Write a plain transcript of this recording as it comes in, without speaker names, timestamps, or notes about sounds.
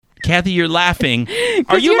Kathy, you're laughing.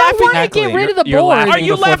 Are you you laughing? don't want to get rid of the You're board. laughing Are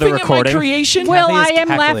you before the laughing at my recording? creation? Well, Kathy I is am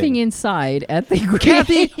cackling. laughing inside at the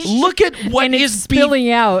Kathy, creation. look at what and is it's spilling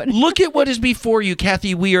out. Look at what is before you,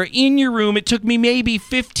 Kathy. We are in your room. It took me maybe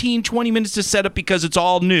 15, 20 minutes to set up because it's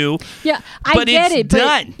all new. Yeah, I But get it's it.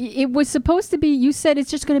 done. But it was supposed to be. You said it's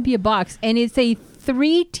just going to be a box, and it's a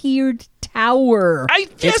 3-tiered tower.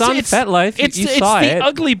 Yes, on FetLife. It's You it's saw the it.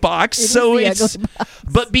 ugly box. It is so the it's. ugly box.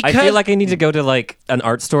 But because I feel like I need to go to like an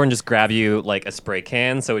art store and just grab you like a spray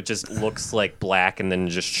can, so it just looks like black, and then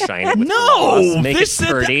just shine it with gloss. Make it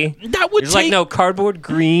pretty. That would You're take like no cardboard,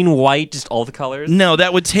 green, white, just all the colors. No,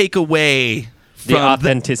 that would take away The from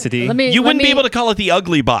authenticity. You wouldn't be able to call it the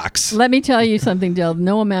ugly box. Let me tell you something, Del.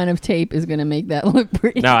 No amount of tape is going to make that look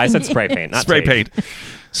pretty. No, I said spray paint, not Spray tape. paint.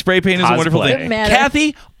 Spray paint is a wonderful Cosplay. thing. Doesn't matter.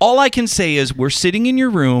 Kathy, all I can say is we're sitting in your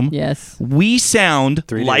room. Yes, We sound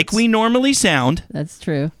Three like dudes. we normally sound, that's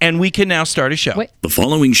true. and we can now start a show. Wait. The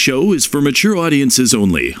following show is for mature audiences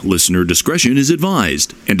only. Listener discretion is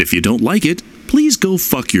advised. And if you don't like it, please go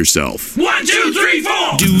fuck yourself. 1, 2, 3,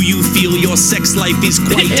 4. Do you feel your sex life is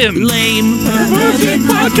quite lame?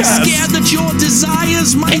 Scared that your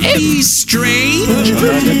desires might be strange?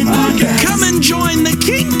 Come and join the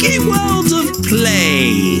kinky world of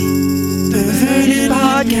play.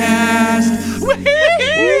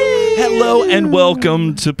 Hello and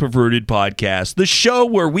welcome to Perverted Podcast, the show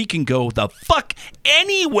where we can go the fuck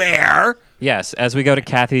anywhere Yes, as we go to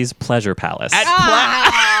Kathy's Pleasure Palace. at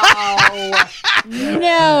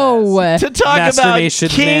No. to talk about Masturbation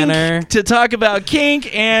manor. to talk about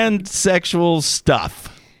kink and sexual stuff.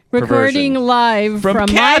 Recording Perversion. live from my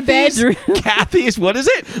Kathy's, bedroom Kathy's, what is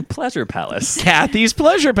it? Pleasure Palace. Kathy's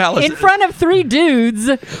Pleasure Palace. in front of 3 dudes.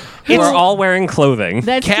 We're all wearing clothing.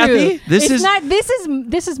 That's Kathy, true. this It's is- not.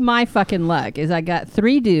 This is my fucking luck. Is I got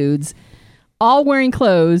 3 dudes, all wearing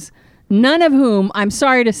clothes. None of whom, I'm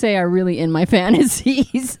sorry to say, are really in my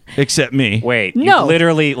fantasies. Except me. Wait, No. you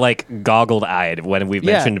literally like goggled-eyed when we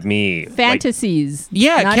mentioned me. Fantasies.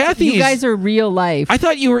 Yeah, Not- Kathy's- You guys are real life. I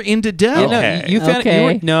thought you were into Dell. Okay. You found Okay. you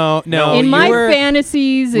were, no. in you my were,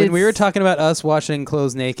 fantasies, when it's, we were talking about us washing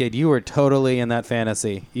clothes naked, you were totally in that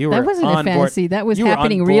fantasy. You were that wasn't on a fantasy. Board. That was You were on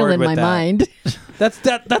happening real board in with my that. mind. That's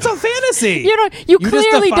a fantasy. You just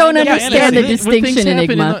clearly defined don't it as understand the fantasy. When things distinction,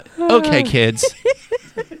 happen Enigma. okay, kids.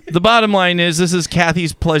 The bottom line is this is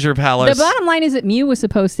Kathy's Pleasure Palace. The bottom line is that Mew was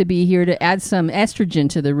supposed to be here to add some estrogen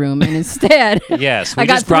to the room, and instead, Yes, we I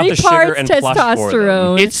got just brought 3 the sugar parts and plush for them.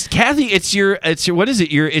 testosterone. It's Kathy. It's your. What is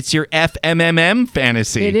it? It's your FMMM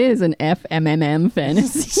fantasy. It is an FMMM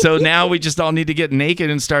fantasy. So now we just all need to get naked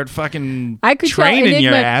and start fucking I could tell training Enigma,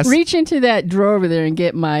 your ass. reach into that drawer over there and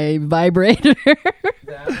get my vibrator.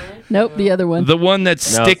 Nope, the other one. The one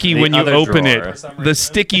that's No, sticky the when you other open drawer. it. The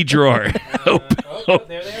sticky drawer.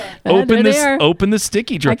 Open there they this. are. Open the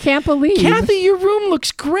sticky drawer. I can't believe. Kathy, your room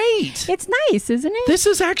looks great. It's nice, isn't it? This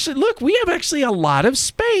is actually look. We have actually a lot of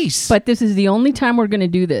space. But this is the only time we're going to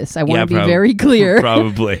do this. I want Yeah, to be prob- very clear.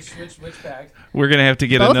 Probably. We're gonna have to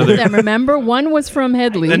get Both another of them, remember? One was from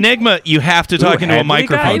Headley. Enigma. You have to talk into a Headley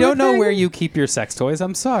microphone. guy? I don't know where you keep your sex toys.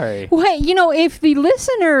 I'm sorry. Well, you know, if the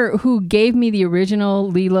listener who gave me the original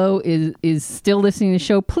Lilo is still listening to the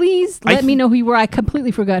show, please let me know who you were. I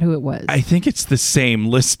completely forgot who it was. I think it's the same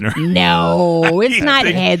listener. no, it's not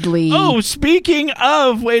Headley. Oh, speaking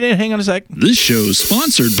of, hang on a sec. This show's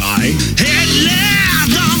sponsored by Headley,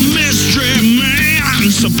 the Mystery Man,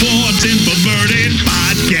 supporting Perverted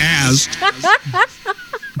Podcast.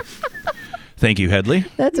 Thank you, Headley.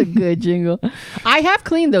 That's a good jingle. I have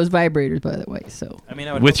cleaned those vibrators, by the way. So I mean,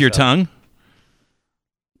 I would With hope your so. tongue?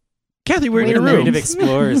 Kathy, we're in Wait your a room. minute. Creative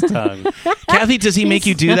Explorer's tongue. Kathy, does he make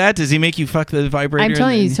you do that? Does he make you fuck the vibrator? I'm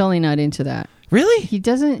telling you, and he's totally not into that. Really? He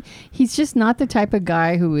doesn't. He's just not the type of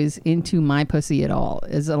guy who is into my pussy at all.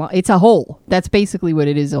 It's a hole. That's basically what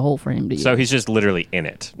it is. A hole for him to use. So he's just literally in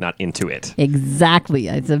it, not into it. Exactly.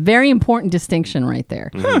 It's a very important distinction right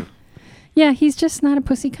there. Yeah, he's just not a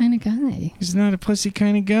pussy kind of guy. He's not a pussy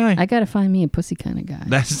kind of guy. I gotta find me a pussy kind of guy.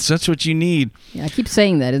 That's what you need. Yeah, I keep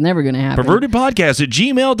saying that. It's never gonna happen. Pervertedpodcast at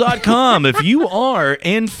gmail.com. If you are,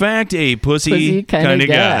 in fact, a pussy kinda kind of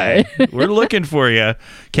guy, guy. we're looking for you.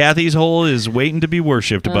 Kathy's hole is waiting to be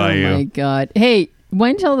worshipped by Oh you. my god. Hey, why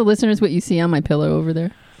don't you tell the listeners what you see on my pillow over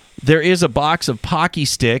there? There is a box of Pocky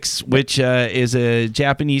Sticks, which is a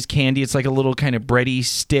Japanese candy. It's like a little kind of bready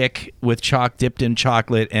stick with chalk dipped in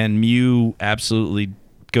chocolate, and Mew absolutely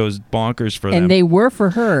goes bonkers for them. And they were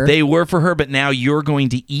for her. They were for her, but now you're going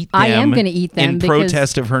to eat them. I am gonna eat them in because-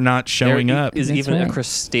 protest of her not showing There up. is That's even right. a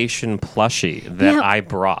crustacean plushie that Yeah. I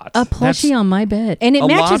brought. a plushie on my bed. And it A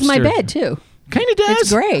matches my lobster. bed too. Kind of does.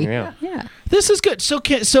 It's great. Yeah. This is good.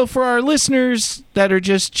 So for our listeners that are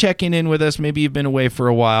just checking in with us, maybe you've been away for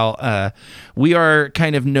a while. We are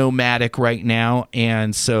kind of nomadic right now,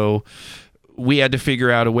 and so we had to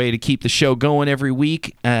figure out a way to keep the show going every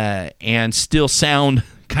week and still sound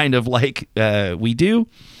kind of like we do.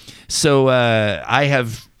 So I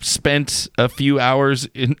have spent a few hours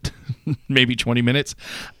in maybe 20 minutes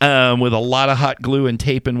with a lot of hot glue and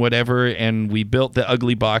tape and whatever, and we built the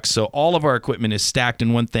Ugly Box, so all of our equipment is stacked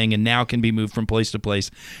in one thing and now can be moved from place to place.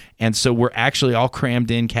 And so we're actually all crammed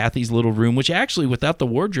in Kathy's little room, which actually, without the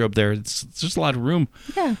wardrobe there, it's just a lot of room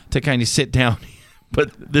to kind of sit down.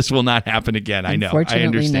 But this will not happen again. I know. I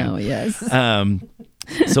understand. No, yes.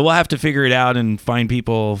 So we'll have to figure it out and find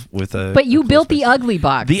people with a... But you built the Ugly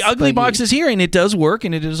Box. The Ugly Box is here, and it does work,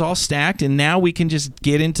 and it is all stacked, and now we can just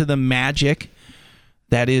get into the magic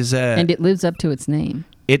that is... and it lives up to its name.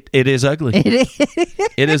 It is ugly.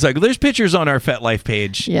 It is ugly. There's pictures on our FetLife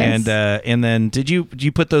page. Yes. And then did you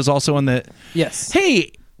put those also on the... Yes.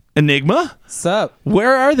 Hey, Enigma. Sup?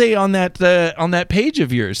 Where are they on that page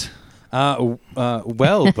of yours? Well,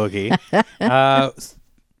 Boogie.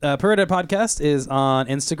 Perverted Podcast is on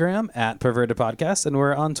Instagram at Perverted Podcast, and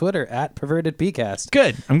we're on Twitter at Perverted Pcast.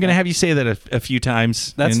 Good. I'm going to have you say that a few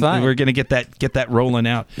times. That's and fine. We're going to get that rolling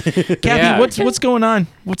out. Kathy, what's going on?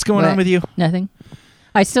 What's going on with you? Nothing.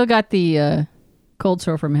 I still got the cold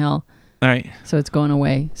sore from hell. All right. So it's going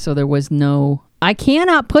away. So there was no... I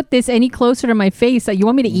cannot put this any closer to my face. You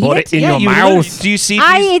want me to eat Put it in your mouth. Do you see?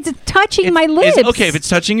 It's touching my lips. Okay, if it's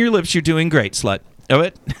touching your lips, you're doing great, slut. Oh,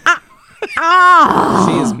 it.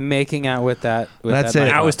 She is making out with that. That's that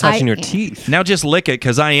it. I was touching your teeth. Now just lick it,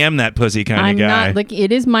 because I am that pussy kind I'm of guy. not licking.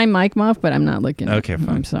 It is my mic muff, but I'm not licking it. Okay, fine.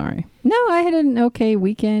 I'm sorry. No, I had an okay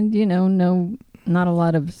weekend. No, not a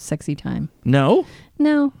lot of sexy time. No?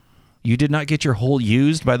 No. You did not get your hole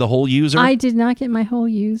used by the hole user? I did not get my hole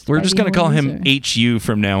used. We're by just the going to call hole him user. HU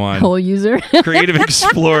from now on. Hole user. Creative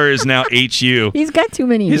Explorer is now HU. He's got too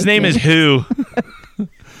many. His name is nicknames. Who.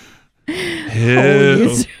 Hole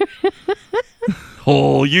user.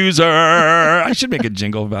 Hole user. I should make a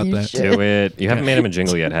jingle about You that. should. Do it. You haven't made him a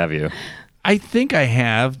jingle yet, have you? I think I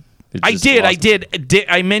have. It I just did. lost-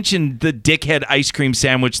 I mentioned the dickhead ice cream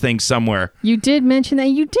sandwich thing somewhere. You did mention that.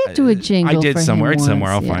 You did do a jingle. I did for somewhere. him It's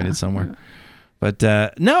somewhere. I'll once. find Yeah. it somewhere. But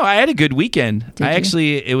no, I had a good weekend. Did you?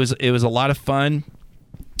 Actually, it was a lot of fun.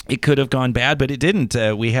 It could have gone bad, but it didn't.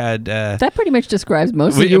 We had That pretty much describes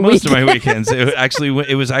most of your most of my weekend. weekends.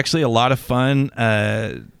 It was actually a lot of fun.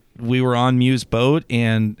 We were on Mew's boat,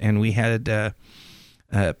 and we had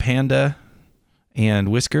Panda and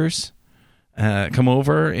Whiskers come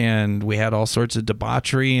over, and we had all sorts of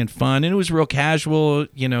debauchery and fun, and it was real casual.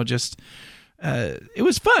 Just it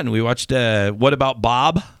was fun. We watched What About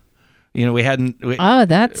Bob? We hadn't.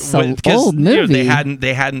 That's an old movie.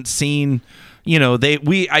 They hadn't seen.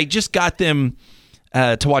 I just got them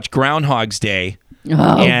to watch Groundhog's Day.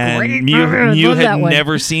 Oh, And great. Mew Love that had one.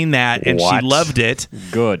 never seen that, and What? she loved it.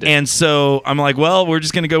 Good. And so I'm like, well, we're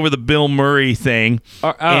just going to go with the Bill Murray thing.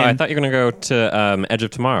 I And- thought you were going to go to Edge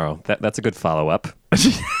of Tomorrow. That's a good follow-up.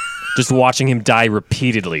 Just watching him die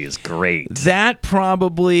repeatedly is great. That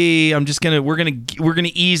probably we're gonna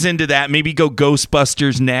ease into that. Maybe go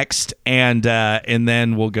Ghostbusters next, and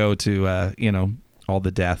then we'll go to all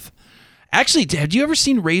the death. Actually, have you ever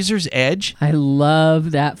seen Razor's Edge? I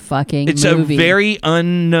love that fucking It's movie. a very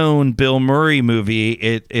unknown Bill Murray movie.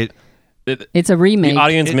 It's a remake. The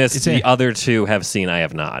audience It's missed. a- The other two have seen. I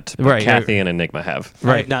have not. But Right, Kathy and Enigma have.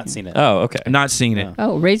 Right. I've not seen it. Oh, okay. Not seen it.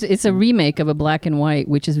 Oh, Razor! It's a remake of a black and white,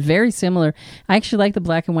 which is very similar. I actually like the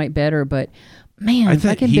black and white better, but man, I thought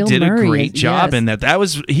fucking he Bill did Murray a great is- job yes. in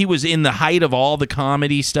that. He was in the height of all the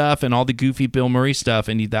comedy stuff and all the goofy Bill Murray stuff,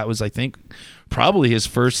 and that was, I think, probably his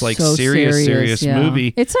first So serious yeah.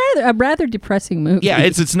 movie. It's a rather depressing movie. Yeah,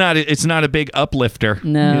 it's not a big uplifter.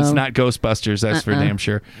 No. It's not Ghostbusters, that's for damn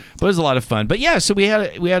sure. But it was a lot of fun. But yeah, so we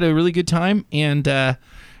had a really good time, and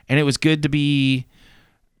it was good to be.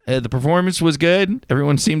 The performance was good.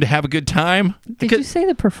 Everyone seemed to have a good time. Did you say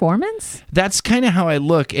the performance? That's kind of how I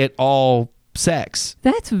look at all sex.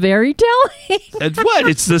 That's very telling. What?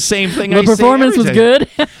 It's the same thing. The I say performance was every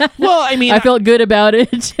time. good. Well, I mean, I felt good about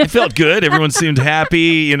it. I felt good. Everyone seemed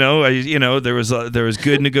happy. There was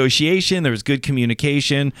good negotiation. There was good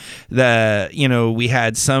communication. We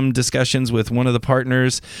had some discussions with one of the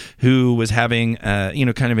partners who was having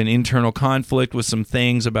kind of an internal conflict with some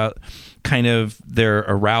things about kind of their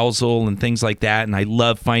arousal and things like that. And I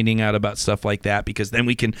love finding out about stuff like that because then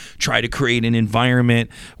we can try to create an environment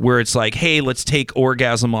where it's like, hey, let's take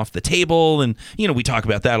orgasm off the table. And, we talk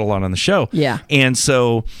about that a lot on the show. Yeah. And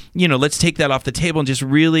so, let's take that off the table and just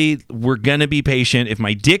really, we're going to be patient. If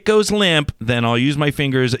my dick goes limp, then I'll use my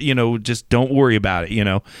fingers, just don't worry about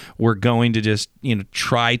it. We're going to just,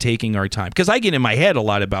 try taking our time. Because I get in my head a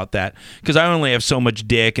lot about that because I only have so much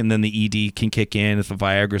dick and then the ED can kick in if the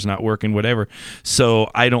Viagra's not working, whatever. So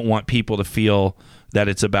I don't want people to feel that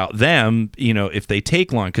it's about them, if they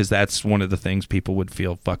take long, because that's one of the things people would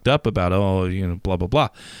feel fucked up about. Blah, blah, blah.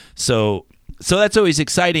 So that's always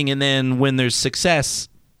exciting. And then when there's success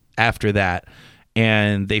after that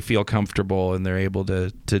and they feel comfortable and they're able to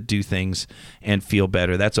do things and feel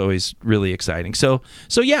better, that's always really exciting. So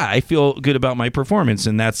yeah, I feel good about my performance.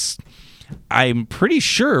 And I'm pretty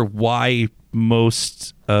sure why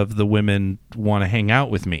most of the women want to hang out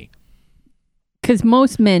with me. Because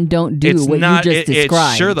most men don't do It's what not, you just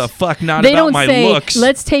described. It's sure the fuck not they about don't my say, looks.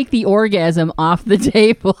 Let's take the orgasm off the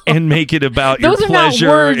table. And make it about your Those are not pleasure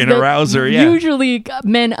words and that arouser. Yeah. Usually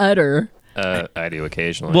men utter. I do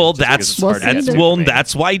occasionally. Well, just because it's hard to answer for me.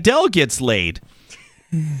 that's why Del gets laid.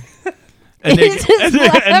 He's just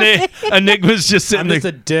laughing. Enigma's just sitting I'm there. just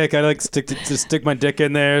a dick. I like stick my dick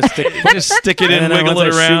in there, Just stick it in, and then wiggle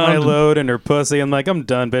once it I shoot my around. load in her pussy, I'm like, I'm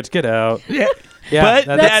done, bitch. Get out. Yeah. Yeah,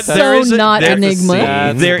 But That's there so is a- not there-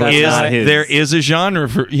 Enigma. There is a genre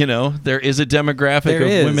for there is a demographic There of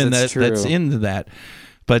is, women that's that's true. into that.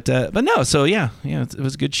 But no, so yeah, it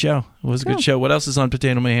was a good show. It was a good show. What else is on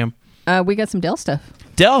Potato Mayhem? We got some Del stuff.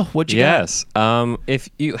 Del, what you Yes. If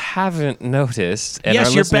you haven't noticed, and Yes,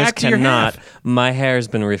 our you're listeners back to your cannot, half. my hair has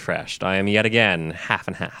been refreshed. I am yet again half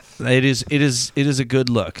and half. got? It is a good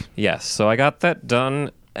look. Yes. So I got that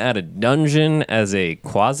done at a dungeon as a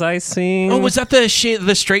quasi scene. Oh, was that the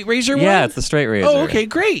straight razor one? Yeah, it's the straight razor. Oh, okay,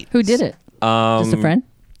 great. Who did it? Just a friend?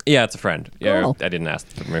 Yeah, it's a friend. Yeah, Cool. I didn't ask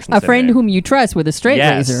for permission. A to say friend that. whom you trust with a straight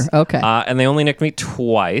Yes. razor. Okay. And they only nicked me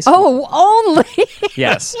twice. oh, only.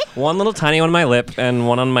 Yes. One little tiny one on my lip and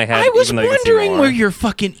one on my head. I was even though you can see wondering more. where your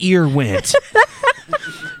fucking ear went.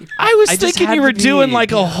 I was I just thinking had you were to be- doing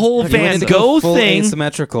like a whole You Van went Gogh full thing.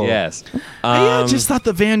 asymmetrical. Yes. I just thought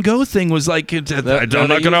the Van Gogh thing was like. I'm not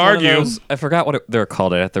going to argue. I forgot what they're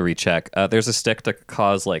called. I have to recheck. There's a stick to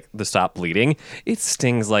cause like the stop bleeding. It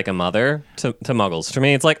stings like a mother to muggles. To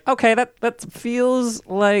me, it's like okay, that feels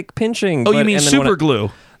like pinching. Oh, you but- mean and then when super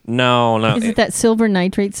glue? No. Is it that silver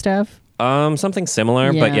nitrate stuff? Something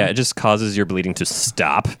similar, but Yeah. yeah, it just causes your bleeding to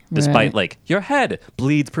stop, despite Right. like your head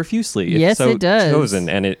bleeds profusely. Yes, so it does. chosen,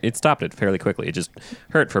 and it stopped it fairly quickly. It just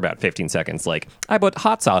hurt for about 15 seconds. Like I put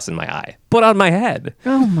hot sauce in my eye, put on my head.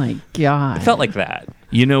 Oh my god. It felt like that.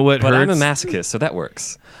 You know what But hurts? I'm a masochist, so that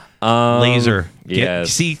works. Laser.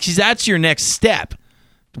 yes. See, that's your next step.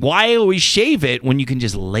 Why always shave it when you can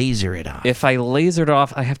just laser it off? If I lasered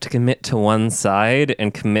off, I have to commit to one side,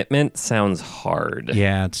 and commitment sounds hard.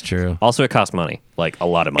 Yeah, it's true. Also, it costs money, like a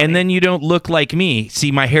lot of money. And then you don't look like me.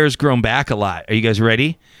 See, my hair's grown back a lot. Are you guys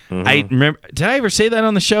ready? I remember. Did I ever say that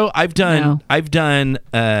on the show? I've done.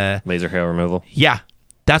 laser hair removal. Yeah.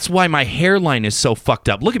 That's why my hairline is so fucked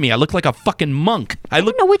up. Look at me. I look like a fucking monk. I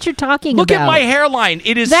don't know what you're talking Look about. at my hairline.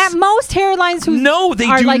 It is That most hairlines who No, they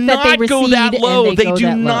are do like not that, they go recede that and low. They go do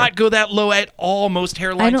that low. not go that low at all. Most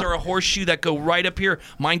hairlines don't- are a horseshoe that go right up here.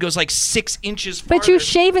 Mine goes like 6 inches farther. But you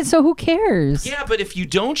shave it, so who cares? Yeah, but if you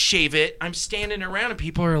don't shave it, I'm standing around and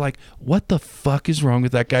people are like, "What the fuck is wrong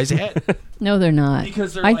with that guy's head?" No, they're not.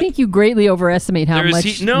 Because they're I like- think you greatly overestimate how There's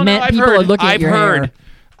much no, men- I've people heard. are looking I've at your heard. hair.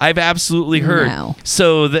 I've absolutely heard. No.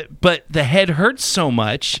 So but the head hurts so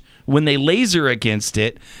much when they laser against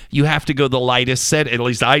it. You have to go the lightest set. At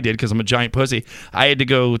least I did because I'm a giant pussy. I had to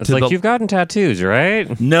go It's to like the. you've gotten tattoos,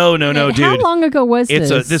 right? No, How dude. long ago was This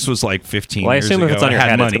this? was like 15 Well, I years assume ago. if it's on I your had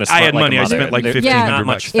head, money. it's going to I had money. I Like a spent mother. like There's 1500 not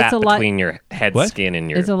much bucks. fat It's a lot- between your head What? skin and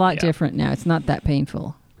your. It's a lot yeah. different now. It's not that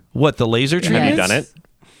painful. What, the laser Have treatment? you done it?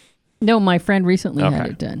 No, my friend recently had Okay.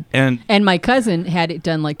 it done. And my cousin had it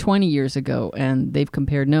done like 20 years ago, and they've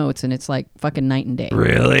compared notes, and it's like fucking night and day.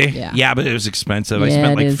 really? Yeah. But it was expensive. I Yeah,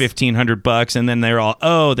 spent it like is. $1,500, and then they're all,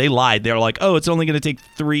 oh, they lied. They're like, oh, it's only going to take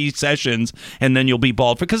 3 sessions, and then you'll be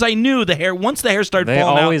bald. Because I knew the hair, once the hair started They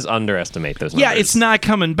falling always out, underestimate those numbers. yeah, it's not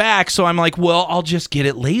coming back. So I'm like, well, I'll just get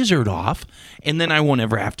it lasered off, and then I won't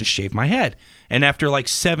ever have to shave my head. And after like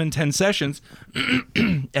 7-10 sessions,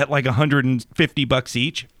 at like $150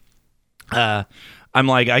 each, I'm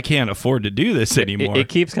like, I can't afford to do this anymore. It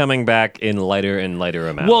keeps coming back in lighter and lighter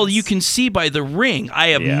amounts. Well, you can see by the ring, I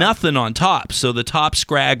have Yeah. nothing on top. So the top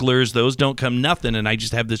scragglers, those don't come nothing. And I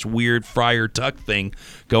just have this weird friar tuck thing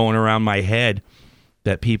going around my head.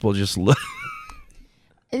 that people just look.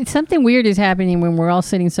 Something weird is happening when we're all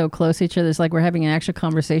sitting so close to each other. It's like we're having an actual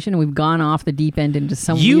conversation, and we've gone off the deep end into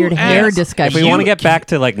some weird hair discussion. If we want to get back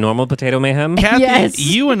to like normal potato mayhem, Kathy, Yes.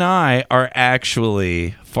 you and I are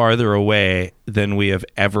actually farther away than we have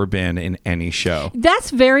ever been in any show.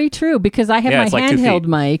 That's very true because I have Yeah, my it's like 2 handheld feet.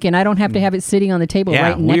 mic, and I don't have to have it sitting on the table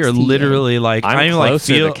Yeah, right next we are to you. literally like I'm like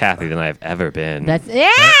closer to Kathy than I've ever been. That's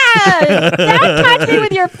don't touch me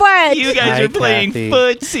with your foot. You guys Hi, are playing Kathy.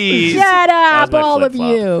 footsies. Shut up, my all of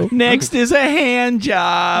flip-flop. you. Next is a hand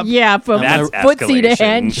job. Yeah, from That's footsie to escalation.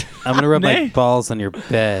 hand. I'm gonna rub Nay. my balls on your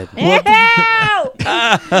bed. Ew!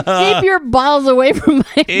 Keep your balls away from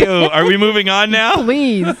my Ew, are we moving on now?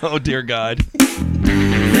 please. Oh dear God.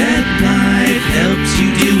 That life helps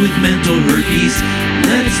you deal with mental herpes.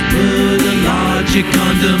 Let's put a logic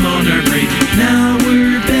condom on our brain. Now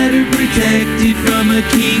we're better protected from a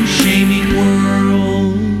kink-shaming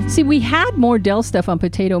world. See, we had more Dell stuff on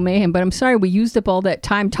Potato Mayhem, but I'm sorry we used up all that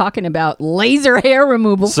time talking about laser hair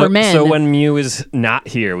removal for men. So when Mew is not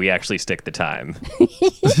here, we actually stick the time.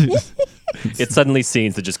 It suddenly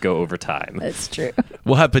seems to just go over time. That's true.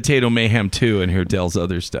 We'll have Potato Mayhem 2 and hear Dell's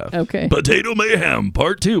other stuff. Okay. Potato Mayhem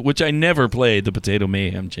Part 2, which I never played the Potato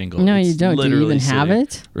Mayhem jingle. No, It's you don't. Do you literally even have sitting-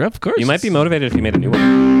 it? Of course. You might be motivated if you made a new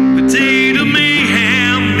one. Potato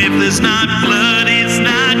mayhem. If there's not blood, it's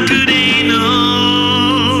not good enough.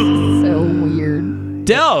 So weird.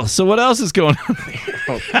 Dell, so what else is going on?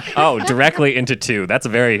 Oh, directly into 2. That's a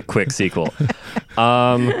very quick sequel.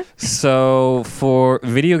 So for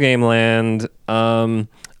Video Game Land,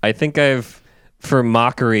 I think for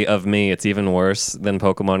mockery of me, it's even worse than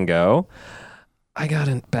Pokemon Go. I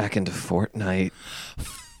got back into Fortnite.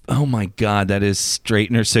 Oh my God, that is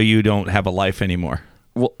straightener, so you don't have a life anymore.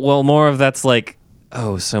 Well, more of that's like,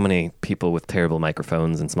 so many people with terrible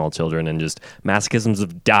microphones and small children and just masochisms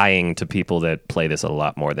of dying to people that play this a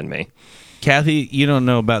lot more than me. Kathy, you don't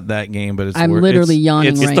know about that game, but it's I'm literally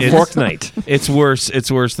yawning It's right the now. Fork Night. It's worse.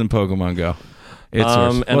 It's worse than Pokemon Go. It's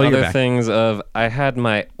worse. And Well, you're other back. things of I had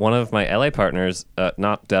one of my LA partners,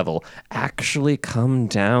 not Devil, actually come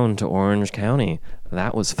down to Orange County.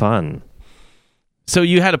 That was fun. So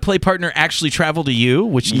you had a play partner actually travel to you,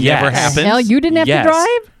 which Yes. never happens. Hell, you didn't have Yes. to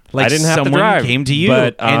drive? Like I didn't have to someone drive. came to you,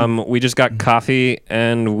 but and we just got coffee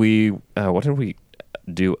and we what did we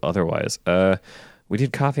do otherwise? We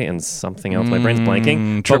did coffee and something else. My brain's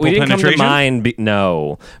blanking. But triple we didn't come to penetration? mind.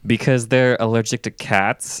 No, because they're allergic to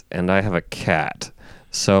cats, and I have a cat.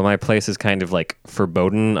 So my place is kind of like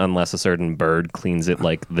forbidden unless a certain bird cleans it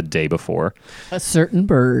like the day before, A certain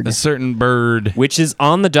bird. a certain bird. which is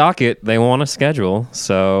on the docket. They want to schedule,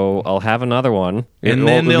 so I'll have another one. And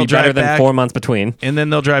then it'll they'll be better drive than back. 4 months between. And then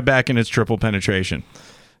they'll drive back and it's triple penetration.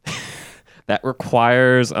 That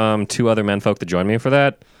requires 2 other menfolk to join me for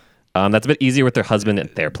that. That's a bit easier with their husband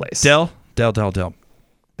at their place. Dell.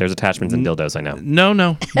 There's attachments and dildos, I know.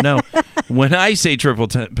 No. When I say triple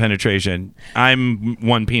penetration, I'm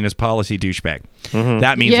one penis policy douchebag.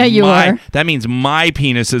 That means Yeah, you are. That means my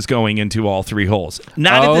penis is going into all 3 holes,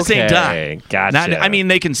 not at the same Okay, time. gotcha. I mean,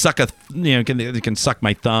 they can suck they can suck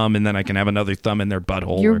my thumb, and then I can have another thumb in their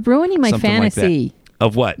butthole. You're or ruining my something like that. fantasy,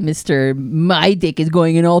 Of what? Mr. My dick is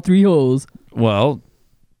going in all 3 holes. Well,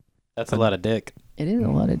 That's a lot of dick. It is a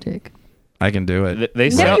lot of dick. I can do it. They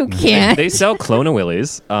No, sell, you can't. They sell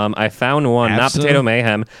Clone-A-Willies. I found one, not Absolutely. Potato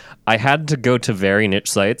Mayhem. I had to go to very niche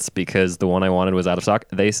sites because the one I wanted was out of stock.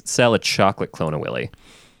 They sell a chocolate Clone-A-Willy.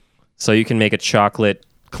 So you can make a chocolate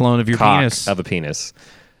Clone of your cock penis. of a penis.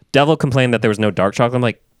 Devil complained that there was no dark chocolate. I'm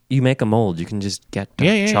like, you make a mold. You can just get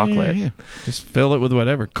dark chocolate. Yeah. Just fill it with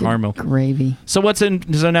whatever caramel. Gravy. So now what's in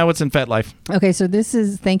FetLife? Okay, so this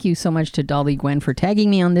is thank you so much to Dolly Gwen for tagging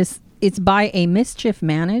me on this. It's by a Mischief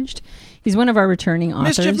Managed. He's one of our returning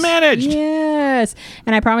authors. Mischief Managed! Yes.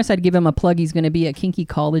 And I promised I'd give him a plug. He's going to be at Kinky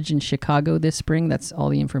College in Chicago this spring. That's all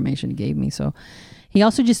the information he gave me. So he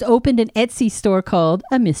also just opened an Etsy store called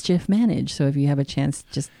A Mischief Managed. So if you have a chance,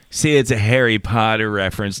 just See, it's a Harry Potter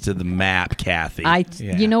reference to the map, Kathy.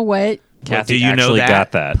 Yeah. you know what? Kathy do you know actually that?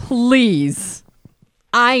 got that. Please.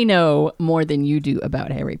 I know more than you do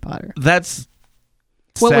about Harry Potter. That's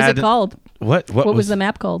What was sad. it called? What was the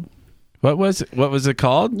map called? What was it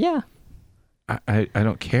called? Yeah. I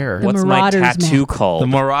don't care. The What's my Marauders tattoo map. called? The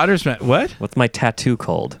Marauders map. What? What's my tattoo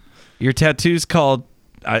called? Your tattoo's called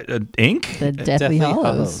ink? The Deathly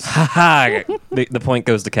Hollows. Haha. The point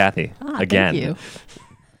goes to Kathy again. Thank you.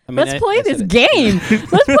 I mean, Let's play I this said it. game.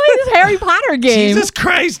 Let's play this Harry Potter game. Jesus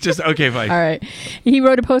Christ! Just okay, fine. All right. He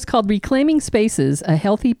wrote a post called Reclaiming Spaces, a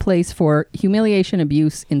healthy place for humiliation,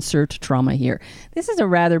 abuse, insert trauma here. This is a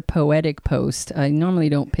rather poetic post. I normally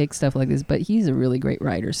don't pick stuff like this, but he's a really great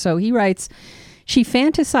writer. So he writes, She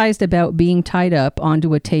fantasized about being tied up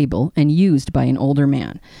onto a table and used by an older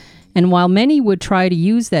man. And while many would try to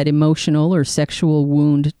use that emotional or sexual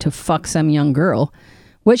wound to fuck some young girl,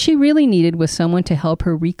 what she really needed was someone to help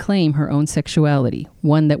her reclaim her own sexuality,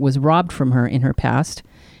 one that was robbed from her in her past,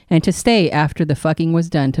 and to stay after the fucking was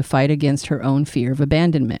done to fight against her own fear of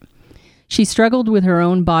abandonment. She struggled with her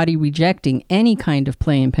own body rejecting any kind of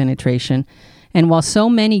play and penetration, and while so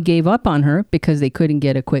many gave up on her because they couldn't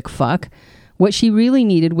get a quick fuck, what she really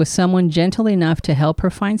needed was someone gentle enough to help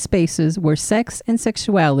her find spaces where sex and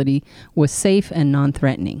sexuality was safe and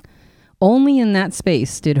non-threatening. Only in that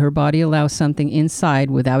space did her body allow something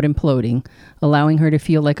inside without imploding, allowing her to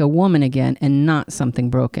feel like a woman again and not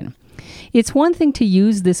something broken. It's one thing to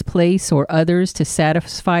use this place or others to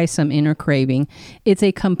satisfy some inner craving. It's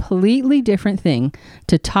a completely different thing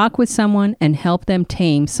to talk with someone and help them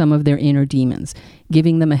tame some of their inner demons,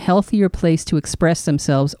 giving them a healthier place to express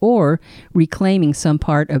themselves or reclaiming some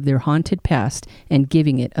part of their haunted past and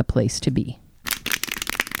giving it a place to be.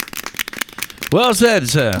 Well said,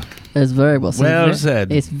 sir. It's very well said. Well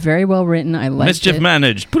said. It's very well written. I like it. Mischief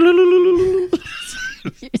managed. You're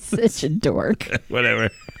such a dork. Whatever.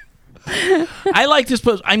 I like this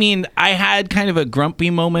post. I mean, I had kind of a grumpy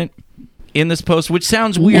moment in this post, which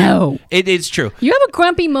sounds weird. No. It's true. You have a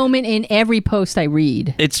grumpy moment in every post I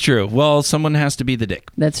read. It's true. Well, someone has to be the dick.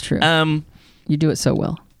 That's true. You do it so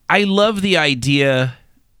well. I love the idea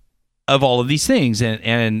of all of these things.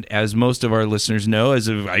 And as most of our listeners know, as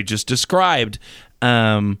I just described,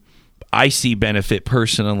 I see benefit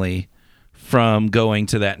personally from going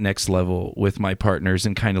to that next level with my partners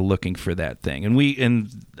and kind of looking for that thing.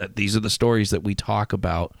 And these are the stories that we talk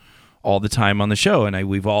about all the time on the show. And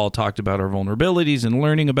we've all talked about our vulnerabilities and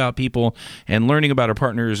learning about people and learning about our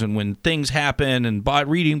partners and when things happen and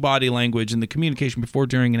reading body language and the communication before,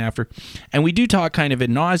 during, and after. And we do talk kind of ad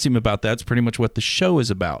nauseum about that. It's pretty much what the show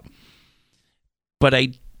is about. But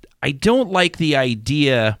I don't like the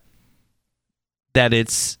idea that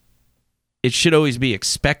it should always be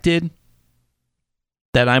expected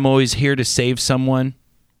that I'm always here to save someone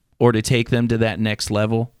or to take them to that next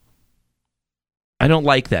level. I don't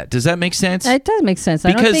like that. Does that make sense? It does make sense.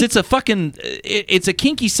 Because it's a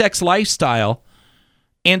kinky sex lifestyle,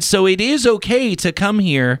 and so it is okay to come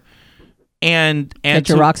here and get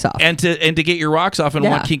your rocks off and to get your rocks off and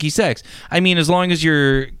want kinky sex. I mean, as long as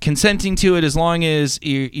you're consenting to it, as long as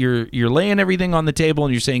you're laying everything on the table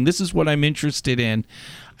and you're saying this is what I'm interested in.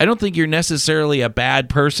 I don't think you're necessarily a bad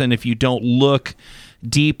person if you don't look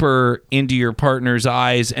deeper into your partner's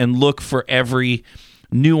eyes and look for every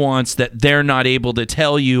nuance that they're not able to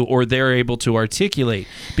tell you or they're able to articulate,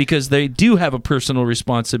 because they do have a personal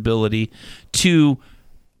responsibility to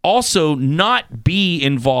also not be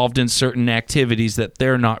involved in certain activities that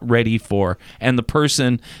they're not ready for. And the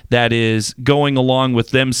person that is going along with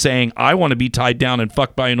them saying, I want to be tied down and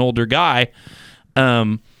fucked by an older guy,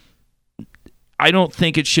 I don't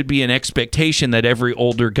think it should be an expectation that every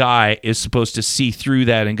older guy is supposed to see through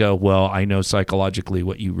that and go, well, I know psychologically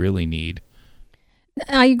what you really need.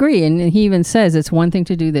 I agree. And he even says it's one thing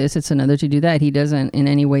to do this, it's another to do that. He doesn't in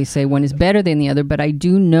any way say one is better than the other, but I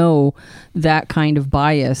do know that kind of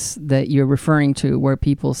bias that you're referring to where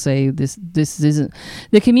people say this isn't,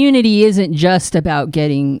 the community isn't just about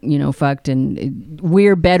getting, fucked, and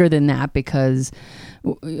we're better than that because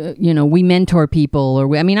we mentor people,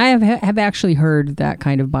 or I have actually heard that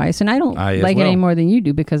kind of bias, and I don't like it any more than you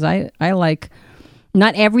do, because I like,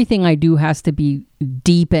 not everything I do has to be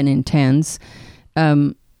deep and intense.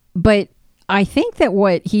 But I think that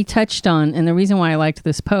what he touched on, and the reason why I liked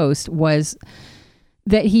this post, was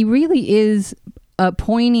that he really is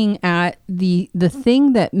pointing at the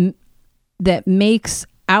thing that makes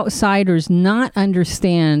outsiders not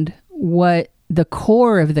understand what the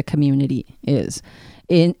core of the community is.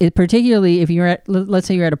 Particularly if you're at, let's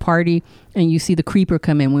say you're at a party and you see the creeper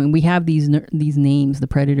come in. When we have these names, the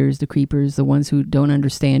predators, the creepers, the ones who don't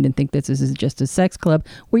understand and think this is just a sex club,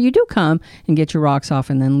 where you do come and get your rocks off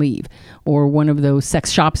and then leave, or one of those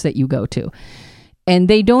sex shops that you go to, and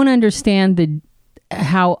they don't understand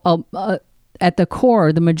how at the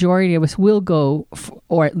core, the majority of us will go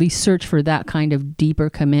or at least search for that kind of deeper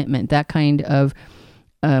commitment, that kind of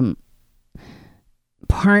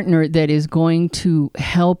partner that is going to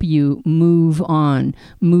help you move on,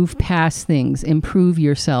 move past things, improve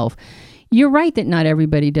yourself. You're right that not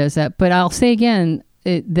everybody does that, but I'll say again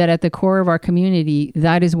that at the core of our community,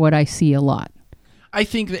 that is what I see a lot. I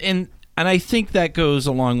think that, and I think that goes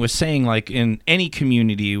along with saying, like, in any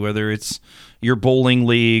community, whether it's your bowling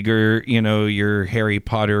league or your Harry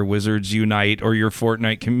Potter Wizards Unite or your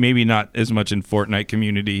Fortnite. Maybe not as much in Fortnite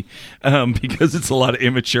community because it's a lot of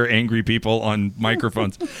immature, angry people on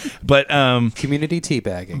microphones. But Community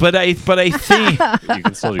teabagging. But I think You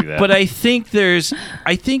can still do that. But I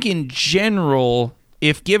think in general,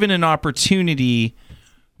 if given an opportunity,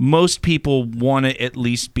 most people want to at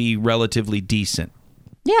least be relatively decent.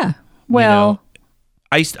 Yeah. Well,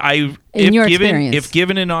 in your experience. If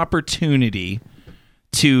given an opportunity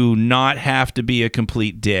to not have to be a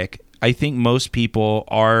complete dick, I think most people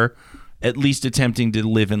are at least attempting to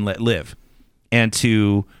live and let live, and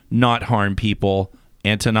to not harm people,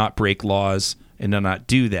 and to not break laws, and to not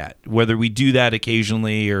do that. Whether we do that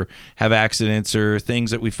occasionally or have accidents or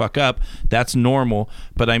things that we fuck up, that's normal.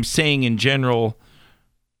 But I'm saying in general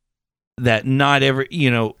that not every,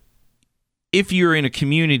 if you're in a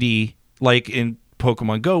community like in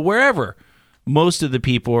Pokemon Go, wherever, most of the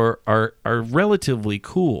people are relatively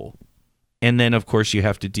cool. And then, of course, you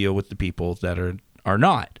have to deal with the people that are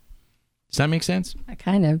not. Does that make sense?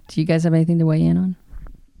 Kind of. Do you guys have anything to weigh in on?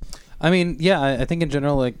 I mean, yeah, I think in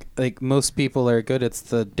general, like most people are good. It's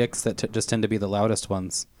the dicks that just tend to be the loudest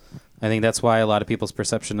ones. I think that's why a lot of people's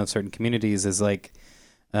perception of certain communities is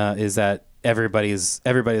that everybody's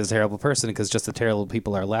a terrible person because just the terrible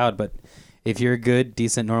people are loud. But if you're a good,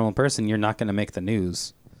 decent, normal person, you're not going to make the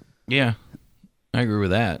news. Yeah, I agree with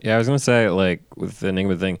that. Yeah, I was going to say, like, with the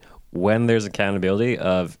Enigma thing, when there's accountability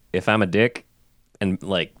of if I'm a dick and,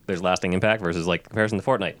 like, there's lasting impact versus, like, comparison to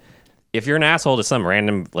Fortnite. If you're an asshole to some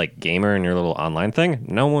random, like, gamer in your little online thing,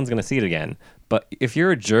 no one's going to see it again. But if you're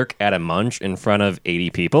a jerk at a munch in front of 80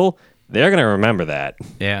 people, they're going to remember that.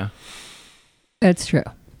 Yeah. That's true.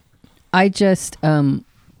 I just, I'm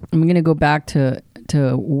going to go back to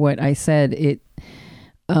what I said.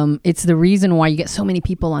 It's the reason why you get so many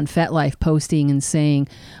people on FetLife posting and saying,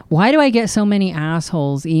 why do I get so many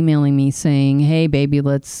assholes emailing me saying, hey, baby,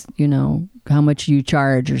 let's, how much you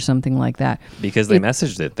charge or something like that? Because they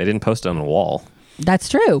messaged it. They didn't post it on the wall. That's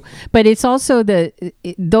true. But it's also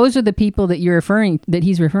those are the people that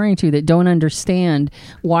he's referring to that don't understand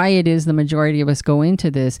why it is the majority of us go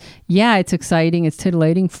into this. Yeah, it's exciting. It's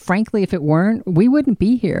titillating. Frankly, if it weren't, we wouldn't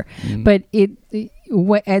be here. But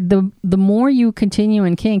the more you continue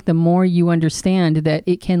in kink, the more you understand that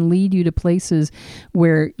it can lead you to places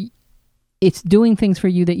where it's doing things for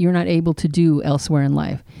you that you're not able to do elsewhere in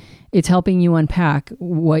life. It's helping you unpack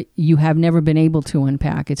what you have never been able to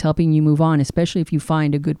unpack. It's helping you move on, especially if you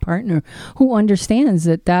find a good partner who understands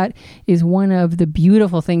that is one of the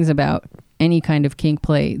beautiful things about any kind of kink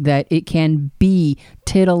play, that it can be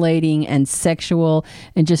titillating and sexual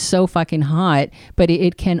and just so fucking hot, but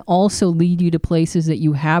it can also lead you to places that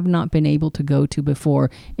you have not been able to go to before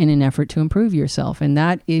in an effort to improve yourself. And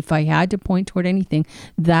that, if I had to point toward anything,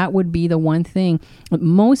 that would be the one thing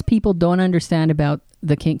most people don't understand about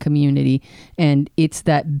the kink community. And it's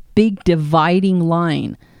that big dividing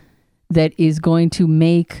line that is going to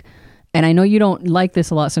make, and I know you don't like this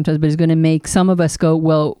a lot sometimes, but it's going to make some of us go,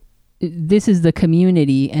 well, this is the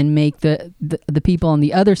community, and make the people on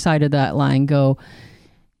the other side of that line go,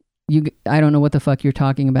 I don't know what the fuck you're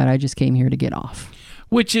talking about. I just came here to get off.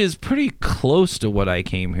 Which is pretty close to what I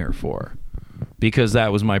came here for, because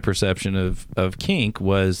that was my perception of kink,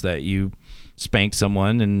 was that you spank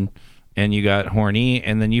someone and you got horny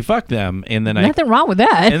and then you fuck them, and then nothing wrong with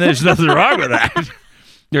that. And there's nothing wrong with that.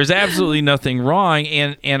 There's absolutely nothing wrong.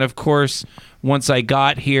 And of course, once I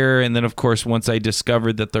got here, and then of course once I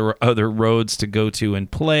discovered that there were other roads to go to and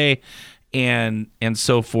play and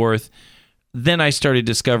so forth, then I started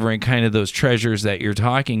discovering kind of those treasures that you're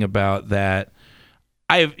talking about, that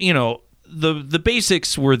I've, the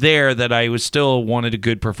basics were there, that I was still wanted a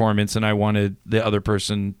good performance and I wanted the other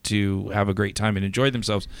person to have a great time and enjoy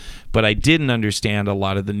themselves. But I didn't understand a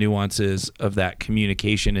lot of the nuances of that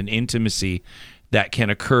communication and intimacy that can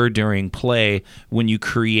occur during play when you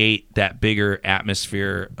create that bigger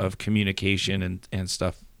atmosphere of communication and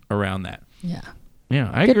stuff around that. Yeah.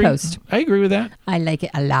 Yeah, I Good agree. post. I agree with that. I like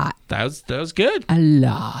it a lot. That was good. A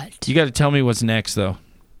lot. You got to tell me what's next, though.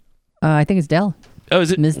 I think it's Dell. Oh,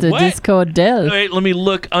 is it Mr. what? Disco Dell. Wait, let me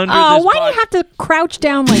look under Oh, this. why do you have to crouch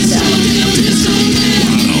down like that?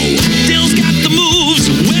 Dill's got the moves,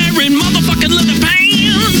 wearing motherfucking leather pants.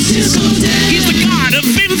 He's the god of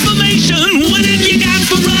information. What have you got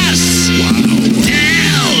for us?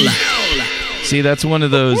 Dill. See, that's one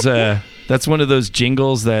of those. That's one of those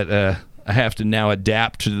jingles that I have to now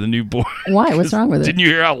adapt to the new board. Why? What's wrong with it? Didn't you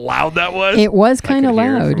hear how loud that was? It was kind of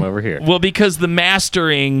Hear it loud. from over here. Well, because the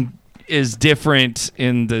mastering is different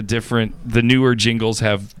in the newer jingles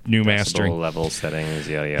have new Decibel mastering. level settings.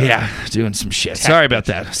 Yeah. Yeah, doing some shit. Sorry about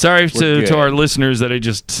that. Sorry to good. our listeners that I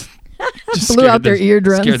just Blew out their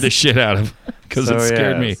eardrums. Scared the shit out of because it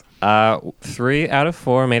scared me. 3 out of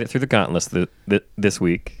 4 made it through the gauntlet this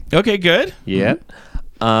week. Okay, good. Yeah.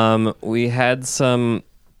 We had some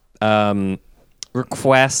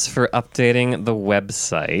requests for updating the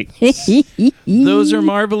website. Those are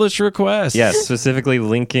marvelous requests. Yes, specifically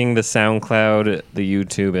linking the SoundCloud, the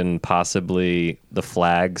YouTube, and possibly the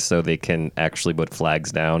flags so they can actually put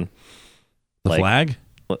flags down. The flag?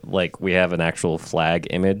 Like we have an actual flag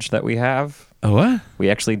image that we have. Oh, what? We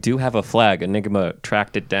actually do have a flag. Enigma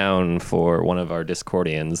tracked it down for one of our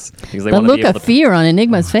Discordians because they The want to look be able of fear on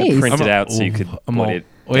Enigma's face. print it out so you could I'm put all- it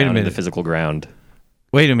wait a down in minute. the physical ground.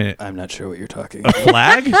 Wait a minute. I'm not sure what you're talking.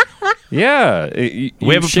 Flag? Yeah, you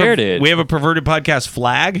shared it. We have a perverted podcast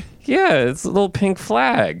flag. Yeah, it's a little pink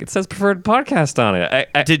flag. It says preferred podcast on it.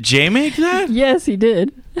 I Did Jay make that? Yes, he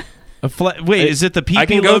did. A flag? Wait, is it the I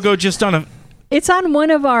can PP go- logo just on a? It's on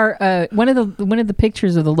one of our one of the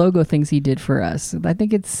pictures of the logo things he did for us. I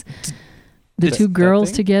think it's the two girls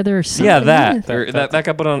thing? together or something. yeah, that That- or that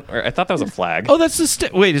got put on. Or I thought that was a flag. Oh, that's the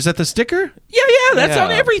Wait, is that the sticker? Yeah, that's on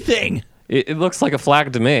Yeah. everything. It looks like a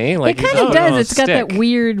flag to me. Like It kind it's of on does. a It's got that stick.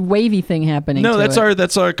 weird wavy thing happening. No, to that's it. our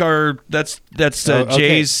that's Oh, okay.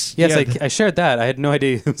 Jay's. Yes, yeah, I shared that. I had no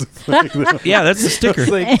idea it was a flag. though. yeah, that's the sticker. It's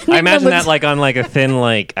like, I imagine looks- that like on like a thin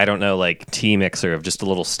like I don't know like tea mixer of just a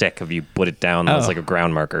little stick of you put it down as like a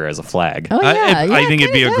ground marker as a flag. Oh yeah, I yeah, think it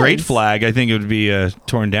it'd be kinda a great does. flag. I think it would be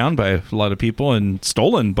torn down by a lot of people and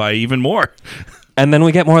stolen by even more And then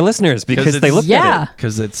we get more listeners because they it's- looked Yeah. at it.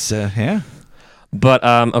 because it's yeah. But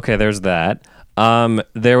okay, there's that.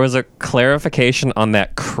 There was a clarification on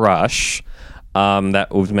that crush that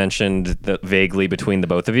was mentioned vaguely between the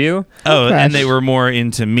both of you. Oh, crush. and they were more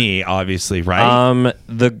into me, obviously, right?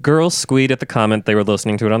 The girl squeed at the comment. They were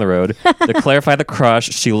listening to it on the road. To clarify the crush,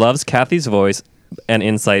 she loves Kathy's voice and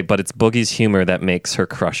insight, but it's Boogie's humor that makes her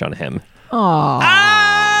crush on him.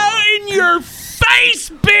 Oh, in your face,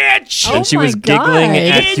 bitch! Oh And she my was giggling God.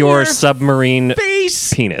 at In your your submarine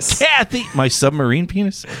Face, penis. Kathy. My submarine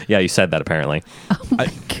penis. Yeah, you said that apparently. I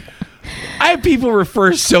have people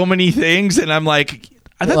refer so many things, and I'm like,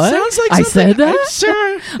 that What? sounds like I something said that?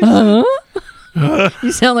 Sure.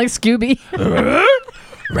 You sound like Scooby.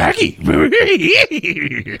 Raggy.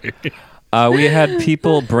 We had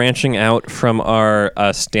people branching out from our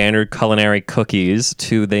standard culinary cookies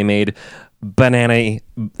to they made banana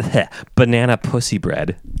pussy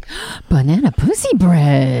bread. Banana pussy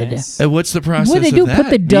bread. What's the process? What do they do? of Put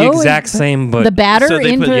the that? dough The exact in- same, but the batter So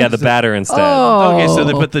they put- into yeah, the batter instead. Oh. Okay, so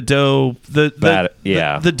they put the dough, Batter,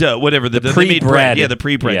 yeah. the dough, whatever the dough. They made pre-bread. bread. Yeah, the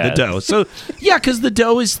pre-bread, Yeah. the dough. So yeah, because the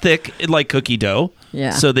dough is thick, like cookie dough.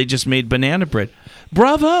 Yeah. So they just made banana bread.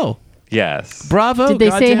 Bravo, Yes. bravo. Did they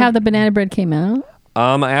say goddamn. how the banana bread came out?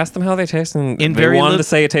 I asked them how they taste, and In they very wanted lit- to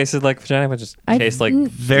say it tasted like vagina, but just tastes like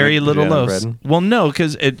very little vagina loaves? bread. Well, no,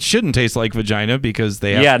 because it shouldn't taste like vagina because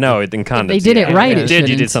they have Yeah, no, it in condoms. they did it yeah. right, You it did. You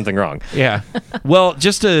shouldn't. did something wrong. Yeah. Well,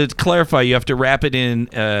 just to clarify, you have to wrap it in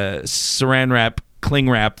saran wrap, cling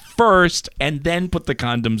wrap first, and then put the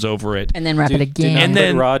condoms over it, And then wrap do, it do again. not And put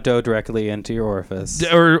then- raw dough directly into your orifice.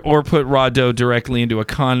 or put raw dough directly into a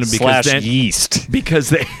condom because Slash then yeast.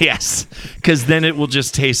 because then it will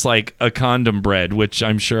just taste like a condom bread, which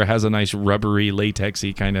I'm sure has a nice rubbery,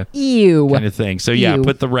 latexy kind of Ew. thing. So yeah, Ew.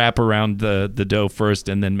 put the wrap around the dough first,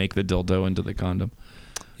 and then make the dildo into the condom.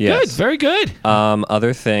 Yes. Good, very good.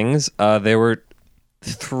 Other things. There were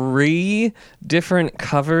 3 different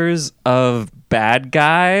covers of "Bad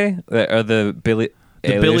Guy," or the Billy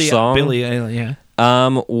Eilish song. Billy, yeah.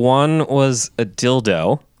 One was a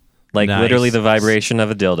dildo, like Nice. literally the vibration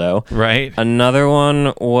of a dildo. Right. Another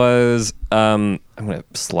one was I'm gonna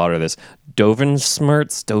slaughter this.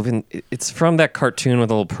 Dovinsmirts. It's from that cartoon with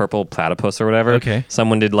a little purple platypus or whatever. Okay.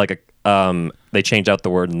 Someone did like a they changed out the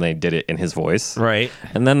word and they did it in his voice. Right.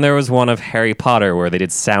 And then there was one of Harry Potter where they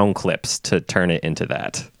did sound clips to turn it into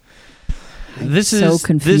that. This So is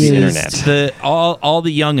confused. This is Internet. the all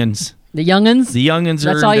the youngins. The youngins? The youngins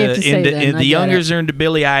That's are all you into, have to say into- then. I the get youngers it. are into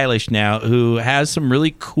Billie Eilish now, who has some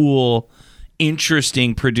really cool,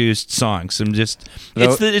 interesting produced songs. Some just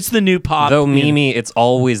Though- it's the new pop. Though you know. Mimi, it's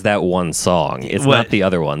always that one song. It's What? not the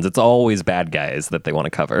other ones. It's always Bad Guys that they want to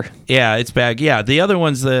cover. Yeah, it's bad. Yeah, the other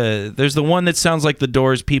one's there's the one that sounds like the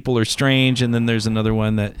Doors. People Are Strange, and then there's another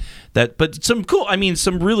one that but some cool. I mean,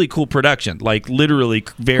 some really cool production. Like literally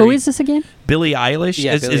very. Who is this again? Billie Eilish?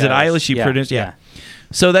 Yeah, is Billie it Eilish. Eilish? You Yeah, produced? yeah.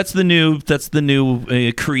 So that's the new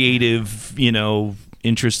creative,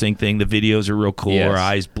 interesting thing. The videos are real cool. Yes. Her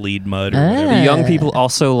eyes bleed mud or Ah. whatever. The young people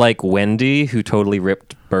also like Wendy, who totally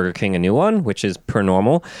ripped Burger King a new one, which is per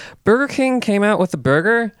normal. Burger King came out with a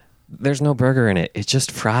burger. There's no burger in it. It's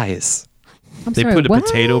just fries. I'm They sorry, put a what?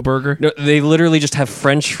 potato burger. No, they literally just have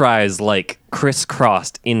French fries like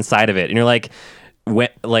crisscrossed inside of it, and you're like,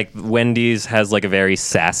 Wendy's has like a very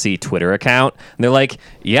sassy Twitter account, and they're like,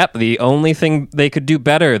 "Yep, the only thing they could do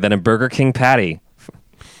better than a Burger King patty."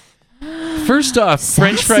 First off,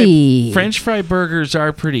 Sassy. French fry burgers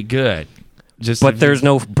are pretty good. But there's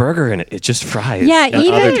no burger in it. It's just fries. Yeah, and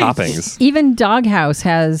even other toppings. Even Doghouse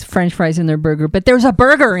has French fries in their burger, but there's a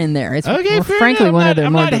burger in there. It's Okay, fair frankly enough. one of their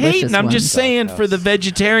I'm more not delicious hating. I'm ones. just saying for the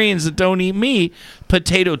vegetarians that don't eat meat,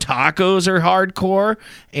 potato tacos are hardcore,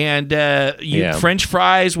 and Yeah. French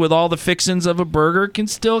fries with all the fixins of a burger can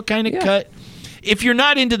still kind of cut. If you're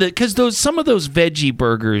not into because some of those veggie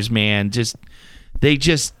burgers, man,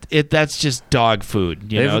 that's just dog food.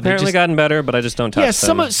 They've apparently gotten better, but I just don't touch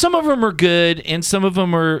them. Yeah, some of them are good, and some of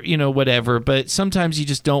them are whatever. But sometimes you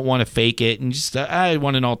just don't want to fake it, and just I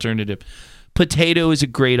want an alternative. Potato is a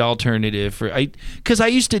great alternative because I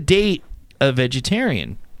used to date a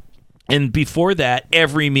vegetarian, and before that,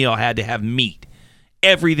 every meal had to have meat.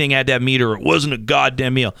 Everything had to have meat, or it wasn't a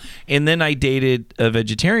goddamn meal. And then I dated a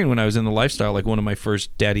vegetarian when I was in the lifestyle, like one of my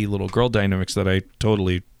first daddy little girl dynamics that I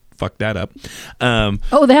totally fucked that up.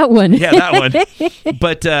 Oh, that one. Yeah, that one.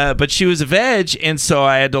 But she was a veg, and so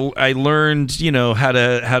I learned how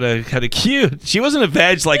to cue. She wasn't a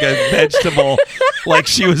veg like a vegetable, like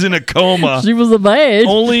she was in a coma. She was a veg.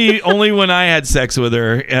 Only when I had sex with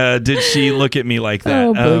her did she look at me like that.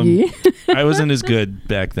 Oh, boogie. I wasn't as good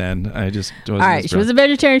back then. I just wasn't. All right, as she was a broad.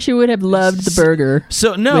 vegetarian. She would have loved the burger.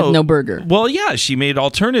 So no, with no burger. Well, yeah, she made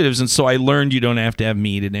alternatives, and so I learned you don't have to have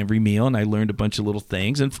meat in every meal, and I learned a bunch of little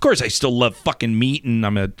things. And of course, I still love fucking meat, and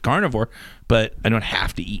I'm a carnivore, but I don't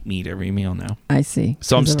have to eat meat every meal now. I see.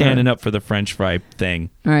 So I'm standing up for the French fry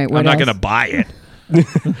thing. All right, what I'm not else? going to buy it.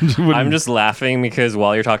 I'm just laughing because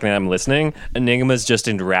while you're talking, I'm listening. Enigma's just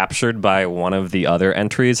enraptured by one of the other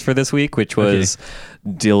entries for this week, which was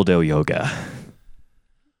dildo yoga.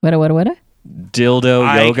 What?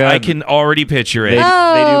 Dildo yoga. I can already picture it. They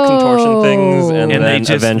do contortion things, and And then they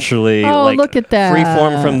just- eventually, Oh, look at that.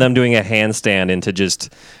 freeform from them doing a handstand into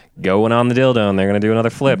just going on the dildo, and they're going to do another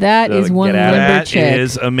flip. That to is one get at it. limber That check.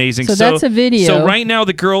 is amazing. So that's a video. So right now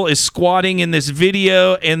the girl is squatting in this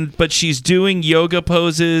video, but she's doing yoga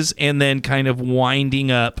poses and then kind of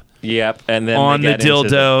winding up Yep, and then on they the get into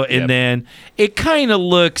dildo, yep. and then it kind of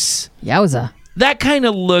looks. Yowza. That kind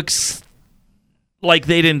of looks like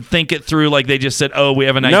they didn't think it through. Like they just said, "Oh, we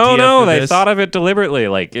have an idea." No, for they this. thought of it deliberately.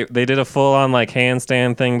 Like they did a full-on like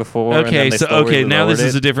handstand thing before. and Okay, then they so slowly now this lowered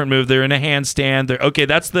is it. a different move. They're in a handstand.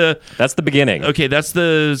 That's the beginning. Okay, that's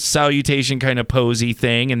the salutation kind of posy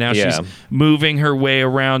thing, and now Yeah. she's moving her way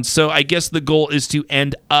around. So I guess the goal is to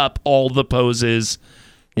end up all the poses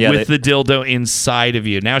with the dildo inside of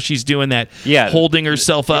you. Now she's doing that, holding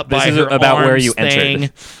herself up This by is her about arms where you thing.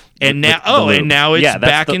 entered. And now, the loop. and now it's Yeah,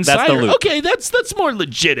 that's back the- inside that's the her. loop. Okay, that's more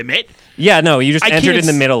legitimate. Yeah, no, you just I entered can't in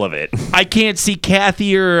the s- middle of it. I can't see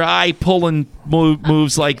Kathy or I pulling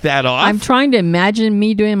moves like that off. I'm trying to imagine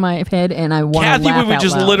me doing my head, and I want to Kathy laugh would out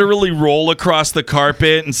just loud. literally roll across the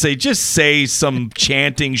carpet and say some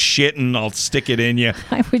chanting shit, and I'll stick it in you.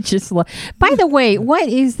 I would just. By the way, what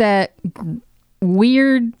is that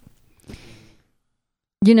weird,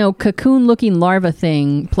 cocoon-looking larva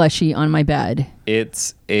thing plushie on my bed?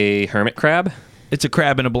 It's a hermit crab. It's a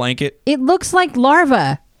crab in a blanket. It looks like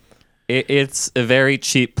larva. It's a very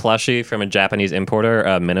cheap plushie from a Japanese importer,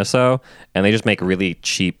 Miniso, and they just make really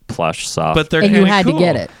cheap plush soft. But they're And you kinda had cool. to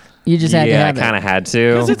get it. You just had to yeah, I have kind it. of had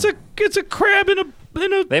to. 'Cause it's a crab in a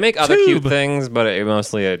They make other tube. cute things, but it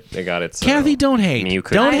mostly it got its. Kathy, don't hate. Mew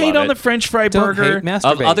could Don't love hate on it. the French fry burger.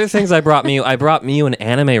 Of other things I brought Mew an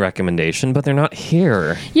anime recommendation, but they're not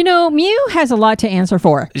here. Mew has a lot to answer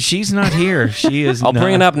for. She's not here. She is. I'll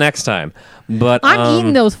bring it up next time. But I'm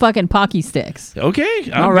eating those fucking Pocky sticks. Okay,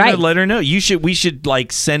 I'm All gonna right. let her know. We should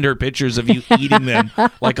like send her pictures of you eating them.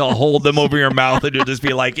 Like I'll hold them over your mouth, and you'll just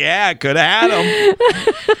be like, "Yeah, I could have had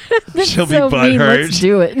them." She'll be so mean. butthurt. Let's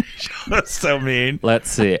do it. That's so mean.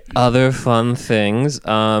 Let's see. Other fun things.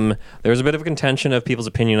 There was a bit of a contention of people's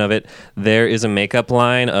opinion of it. There is a makeup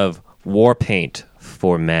line of war paint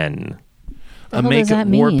for men. What the hell does that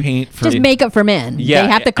war mean? paint for Just makeup for men. Yeah,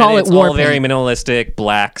 They have to call and it it's war all very paint. minimalistic,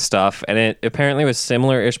 black stuff, and it apparently was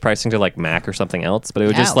similar-ish pricing to like MAC or something else, but it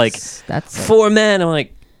was just like That's for men. I'm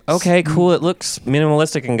like, okay, cool. It looks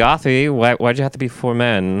minimalistic and gothy. Why'd you have to be for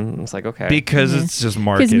men? It's like, okay. Because it's just Because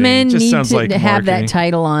marketing. men just need sounds to like have that marketing.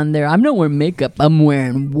 title on there. I'm not wearing makeup. I'm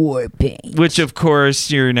wearing war paint. Which, of course,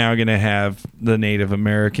 you're now going to have the Native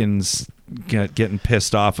Americans getting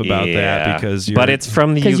pissed off about that because you're. But it's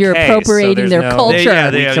from the UK. 'Cause you're appropriating so there's their no,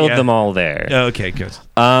 culture. We killed them all there. Okay, good.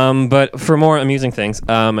 But for more amusing things,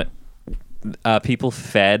 people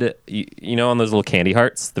fed, you know, on those little candy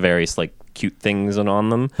hearts, the various like cute things on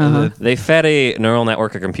them. They fed a neural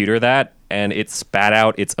network, a computer that, and it spat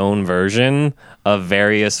out its own version of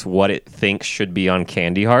various what it thinks should be on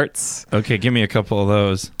candy hearts. Okay, give me a couple of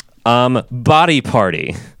those. Body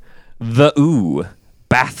party, the ooh,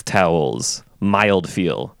 bath towels, mild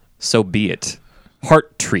feel, so be it,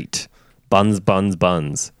 heart treat, buns, buns,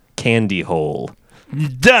 buns, candy hole.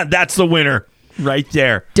 Done. That's the winner right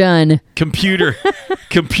there. Done. Computer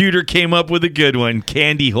came up with a good one.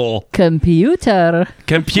 Candy hole. Computer.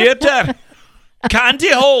 Computer.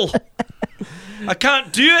 Candy hole. I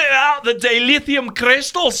can't do it without the dilithium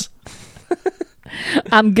crystals.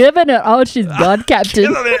 I'm giving it all she's got, Captain.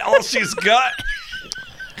 Isn't it all she's got?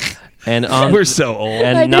 And on We're so old.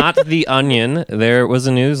 And not The Onion, there was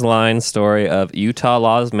a Newsline story of Utah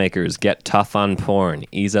lawmakers get tough on porn,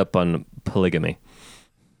 ease up on polygamy.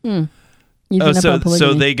 Using Oh, up on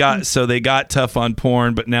polygamy. they got tough on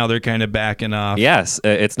porn, but now they're kind of backing off. Yes,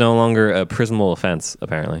 it's no longer a prisonable offense,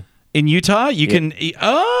 apparently. In Utah, you can.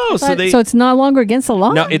 Oh, so they. So it's no longer against the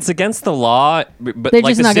law? No, it's against the law, but They're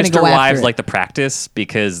like just the not gonna sister go after wives it. like the practice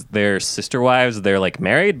because they're sister wives. They're like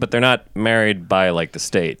married, but they're not married by like the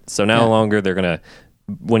state. So no longer they're gonna.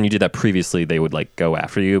 When you did that previously, they would like go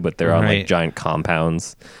after you, but they're on Right. like giant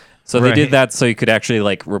compounds. So they Right. did that so you could actually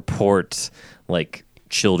like report like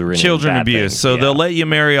children and bad abuse. things. So Yeah. they'll let you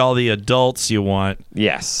marry all the adults you want,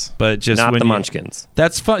 yes, but just not when the you- munchkins.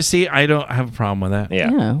 That's fun. See, I don't have a problem with that.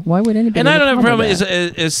 Yeah. Yeah. Why would anybody? And I don't have a problem with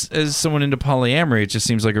that? as someone into polyamory. It just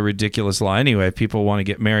seems like a ridiculous law anyway. If people want to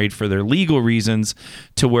get married for their legal reasons,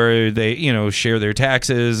 to where they share their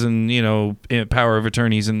taxes and power of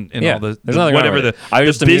attorneys and Yeah, all the there's nothing wrong whatever with the, it. I the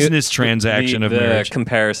just business transaction of the marriage.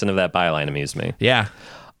 comparison of that byline amused me. Yeah.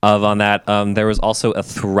 On that, there was also a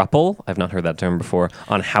throuple. I've not heard that term before.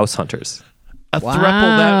 On House Hunters. A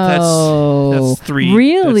throuple, that's three.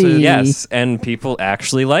 Really? That's Yes, and people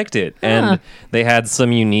actually liked it, and they had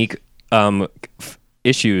some unique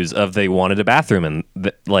issues of they wanted a bathroom, and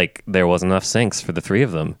like there wasn't enough sinks for the three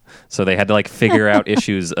of them, so they had to like figure out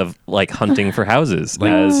issues of like hunting for houses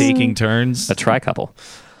like as taking turns. a tri-couple.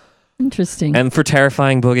 Interesting. And for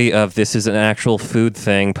terrifying boogie of this is an actual food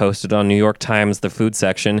thing posted on New York Times, the food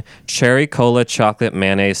section, cherry cola chocolate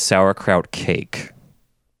mayonnaise sauerkraut cake.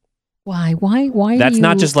 Why? Why? That's do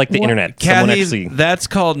not you- just like the why- internet. Someone Kathy, actually, that's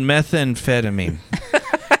called methamphetamine.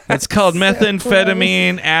 That's called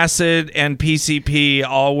methamphetamine, acid, and PCP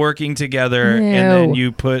all working together, and then Ew.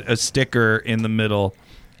 you put a sticker in the middle,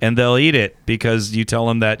 and they'll eat it because you tell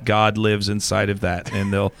them that God lives inside of that,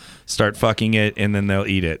 and they'll start fucking it, and then they'll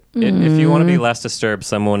eat it. if you want to be less disturbed,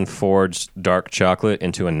 someone forged dark chocolate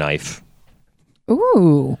into a knife.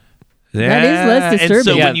 Ooh. That is less And so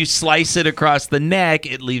disturbing. Yeah. when you slice it across the neck,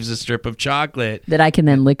 it leaves a strip of chocolate. That I can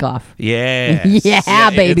then lick off. Yes. Yeah,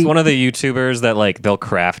 baby. It's one of the YouTubers that like they'll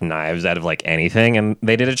craft knives out of like anything, and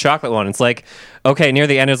they did a chocolate one. It's like, okay, near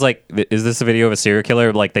the end, it's like, is this a video of a serial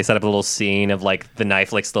killer? Like they set up a little scene of like the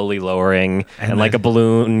knife like slowly lowering, and like a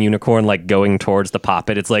balloon unicorn like going towards the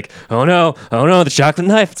poppet. It's like, oh no, the chocolate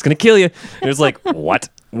knife, it's gonna kill you. And it was like, what?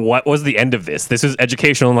 What was the end of this? This is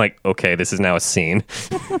educational. I'm like, okay, this is now a scene.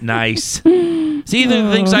 Nice. See, the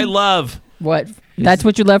things I love. What? That's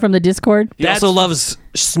what you love from the Discord? He also loves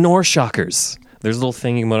snore shockers. There's a little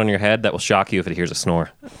thing you can put on your head that will shock you if it hears a snore.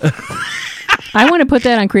 I want to put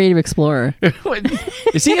that on Creative Explorer.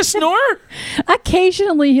 Is he a snorer?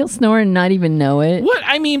 Occasionally he'll snore and not even know it. What?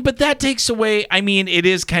 I mean, but that takes away. I mean, it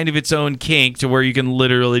is kind of its own kink to where you can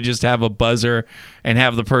literally just have a buzzer and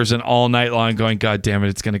have the person all night long going, God damn it,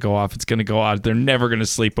 it's going to go off. It's going to go out. They're never going to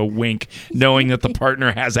sleep a wink knowing that the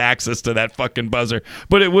partner has access to that fucking buzzer.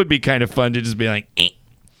 But it would be kind of fun to just be like,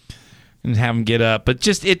 and have them get up. But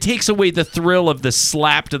just, it takes away the thrill of the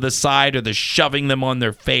slap to the side or the shoving them on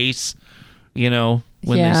their face, when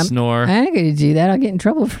they snore. I'm not going to do that. I'll get in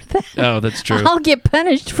trouble for that. Oh, that's true. I'll get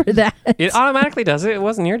punished for that. It automatically does it. It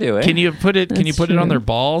wasn't your doing. Can you put it? Can you That's put it on true. their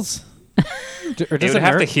balls? Or They does would a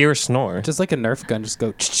have to Nerf, hear a snore. just like a Nerf gun, just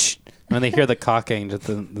go when they hear the cocking, just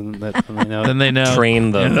then they know. Then they know.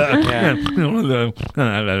 Train them.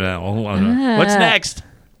 What's next?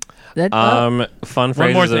 That, Fun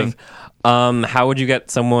One more phrases of, how would you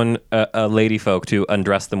get someone, a lady folk, to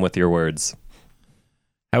undress them with your words?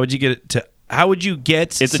 How would you get it to? how would you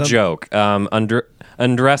get? It's a joke.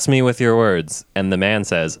 Undress me with your words, and the man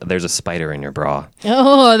says, "There's a spider in your bra."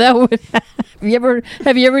 Oh, that would.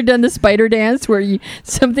 Have you ever done the spider dance where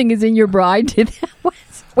something is in your bra? I did that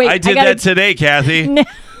once. Wait, I did that today, Kathy. No.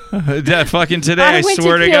 That fucking today. I I went to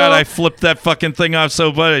swear to kill- God, I flipped that fucking thing off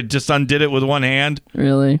so bad I just undid it with one hand.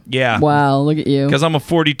 Really? Yeah. Wow, look at you. Because I'm a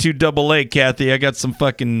 42 double A, Kathy. I got some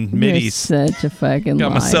fucking You're middies. such a fucking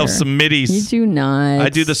Got liar. myself some middies. You do not. I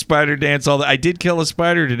do the spider dance all the. I did kill a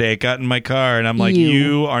spider today. It got in my car, and I'm like, Ew.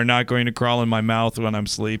 you are not going to crawl in my mouth when I'm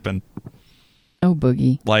sleeping. Oh,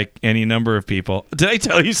 boogie. Like any number of people. Did I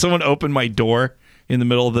tell you someone opened my door in the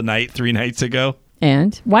middle of the night 3 nights ago?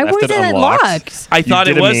 And why Left was it it unlocked? locked? I thought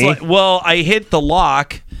did it a was me? like, well, I hit the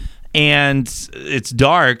lock and it's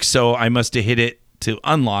dark, so I must have hit it to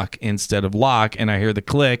unlock instead of lock, and I hear the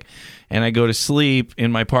click, and I go to sleep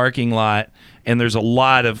in my parking lot, and there's a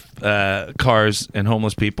lot of cars and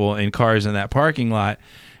homeless people in cars in that parking lot,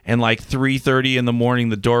 and like 3:30 in the morning,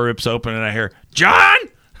 the door rips open, and I hear, John!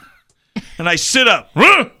 And I sit up.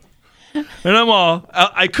 Huh? And I'm all,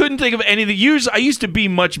 I couldn't think of anything. I used to be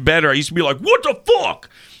much better. I used to be like, what the fuck?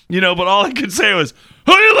 But all I could say was,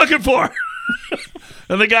 who are you looking for?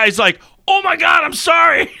 And the guy's like, oh my God, I'm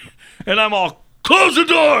sorry. And I'm all, close the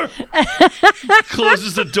door.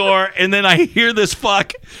 Closes the door. And then I hear this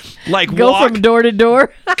fuck like Go walk, from door to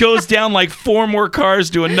door. goes down like 4 more cars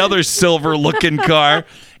to another silver looking car.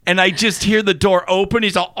 And I just hear the door open.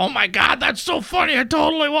 He's all, oh my God, that's so funny. I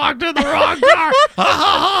totally walked in the wrong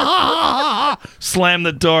car. Slam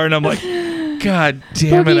the door. And I'm like, God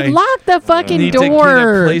damn it. Boogie, lock the fucking need to get a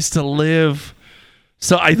door. place to live.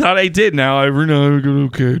 So I thought I did. Now I don't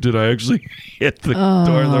care. Did I actually hit the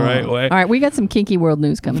door the right way? All right, we got some Kinky World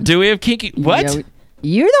news coming. Do we have kinky? What? Yeah,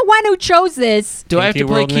 you're the one who chose this. Do I have to Kinky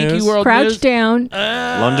play World Kinky News? World Crouch News? down.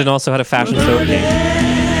 London also had a fashion show.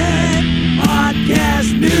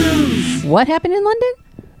 Podcast news. What happened in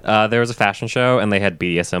London? There was a fashion show, and they had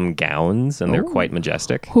BDSM gowns, and they're quite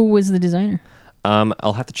majestic. Who was the designer?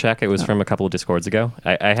 I'll have to check. It was from a couple of Discords ago.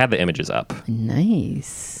 I had the images up.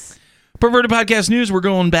 Nice. Perverted Podcast News. We're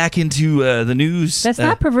going back into the news. That's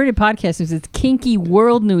not perverted podcast news. It's Kinky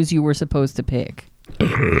World News you were supposed to pick.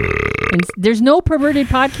 And there's no perverted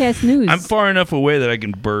podcast news. I'm far enough away that I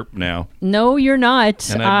can burp now. No, you're not.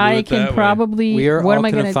 And I blew I it can that way. probably. We are what all am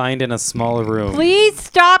I gonna? confined in a small room. Please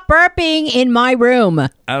stop burping in my room. I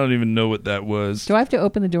don't even know what that was. Do I have to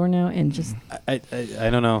open the door now and just? I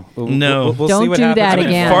don't know. No. We'll Don't see what do happens that I've been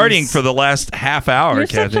again. farting for the last half hour, You're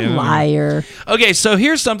Kathy. such a liar. Okay, so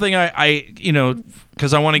here's something I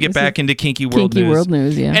because I want to get back into Kinky World Kinky News. World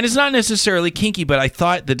News, yeah. And it's not necessarily kinky, but I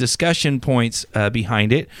thought the discussion points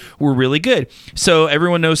behind it were really good. So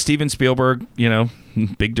everyone knows Steven Spielberg,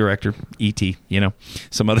 big director, E.T.,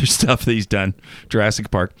 some other stuff that he's done, Jurassic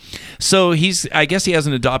Park. So I guess he has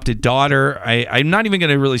an adopted daughter. I'm not even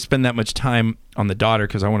going to really spend that much time on the daughter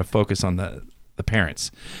because I want to focus on the parents.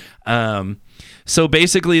 So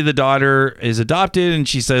basically the daughter is adopted and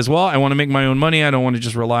she says, well, I want to make my own money. I don't want to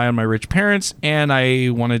just rely on my rich parents, and I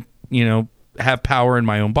want to, have power in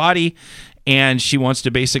my own body. And she wants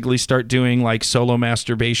to basically start doing like solo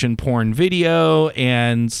masturbation porn video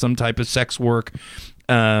and some type of sex work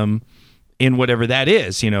in whatever that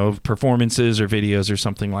is, performances or videos or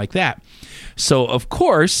something like that. So of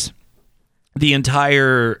course, the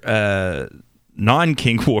entire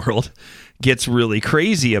non-kink world gets really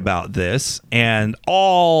crazy about this, and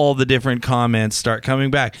all the different comments start coming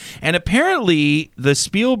back. And apparently the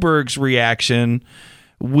Spielberg's reaction,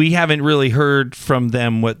 we haven't really heard from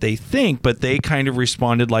them what they think, but they kind of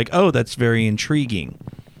responded like, oh, that's very intriguing.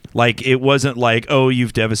 Like, it wasn't like, oh,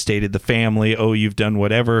 you've devastated the family, oh, you've done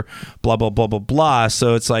whatever, blah, blah, blah, blah, blah.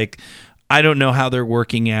 So it's like, I don't know how they're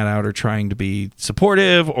working it out or trying to be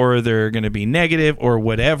supportive, or they're going to be negative or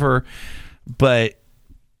whatever. But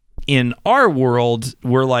in our world,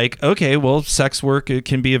 we're like, okay, well, sex work, it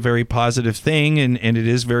can be a very positive thing, and it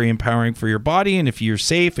is very empowering for your body. And if you're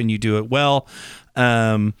safe and you do it well,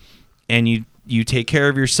 and you take care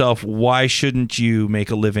of yourself, why shouldn't you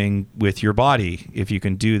make a living with your body if you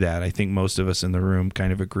can do that? I think most of us in the room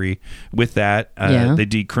kind of agree with that. Yeah. The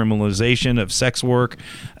decriminalization of sex work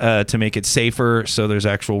to make it safer, so there's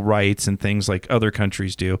actual rights and things like other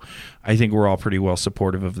countries do. I think we're all pretty well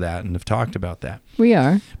supportive of that and have talked about that. We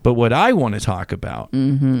are. But what I want to talk about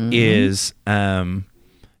is kind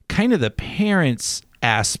of the parents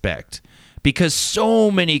aspect, because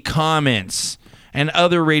so many comments and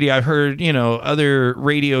other radio. I've heard, other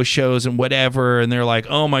radio shows and whatever, and they're like,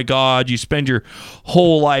 oh my God, you spend your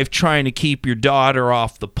whole life trying to keep your daughter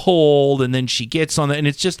off the pole, and then she gets on and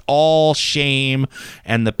it's just all shame,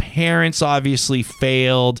 and the parents obviously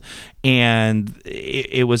failed, and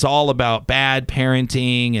it was all about bad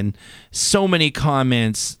parenting, and so many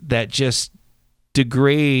comments that just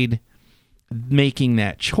degrade making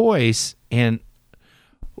that choice. And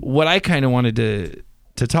what I kind of wanted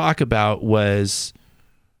to talk about was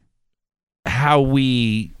how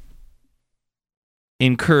we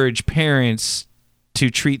encourage parents to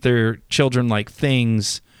treat their children like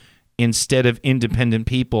things instead of independent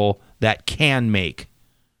people that can make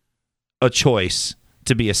a choice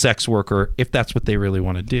to be a sex worker if that's what they really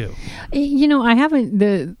want to do. I haven't.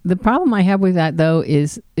 The problem I have with that though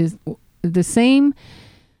is the same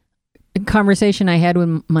conversation I had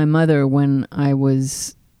with my mother when I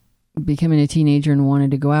was becoming a teenager and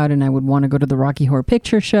wanted to go out, and I would want to go to the Rocky Horror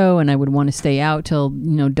Picture Show, and I would want to stay out till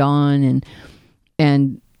dawn,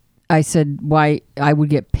 and I said why. I would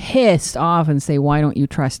get pissed off and say, why don't you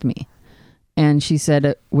trust me? And she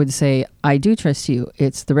would say, I do trust you.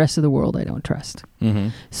 It's the rest of the world I don't trust. Mm-hmm.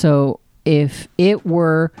 So if it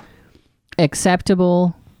were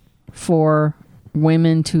acceptable for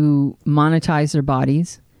women to monetize their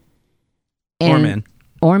bodies,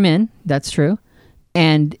 or men, that's true,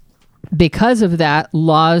 and because of that,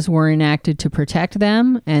 laws were enacted to protect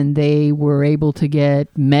them, and they were able to get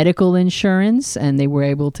medical insurance, and they were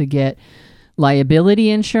able to get liability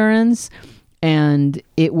insurance, and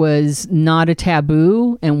it was not a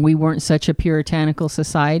taboo, and we weren't such a puritanical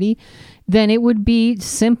society, then it would be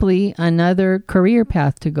simply another career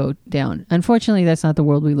path to go down. Unfortunately, that's not the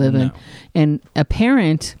world we live in. And a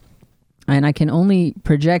parent, and I can only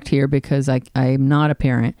project here because I'm not a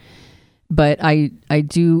parent, but I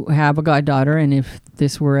do have a goddaughter, and if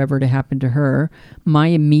this were ever to happen to her, my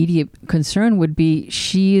immediate concern would be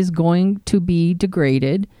she is going to be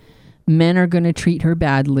degraded. Men are going to treat her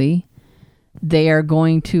badly. They are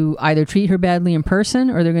going to either treat her badly in person,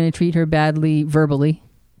 or they're going to treat her badly verbally.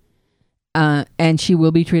 And she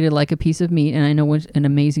will be treated like a piece of meat, and I know what an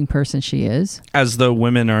amazing person she is. As though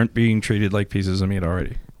women aren't being treated like pieces of meat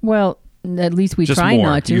already. Well, at least we try more.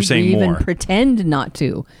 not to. You're saying we even more. pretend not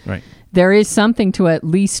to. Right. There is something to at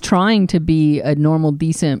least trying to be a normal,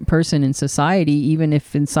 decent person in society, even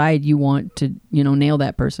if inside you want to, nail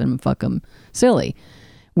that person and fuck them silly.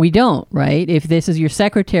 We don't, right? If this is your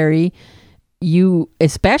secretary, you,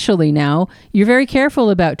 especially now, you're very careful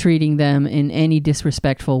about treating them in any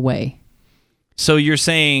disrespectful way. So you're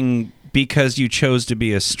saying because you chose to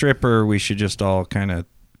be a stripper, we should just all kind of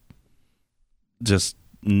just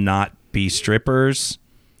not be strippers?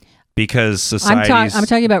 Because society's... I'm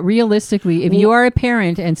talking about realistically. If you are a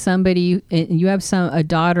parent and you have a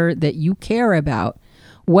daughter that you care about,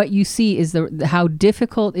 what you see is how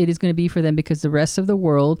difficult it is going to be for them because the rest of the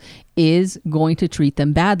world is going to treat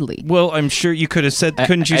them badly. Well, I'm sure you could have said,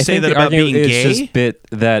 couldn't you I say think that the about being argument gay? is just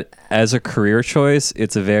that as a career choice,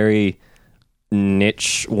 it's a very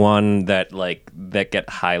niche one that get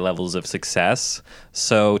high levels of success.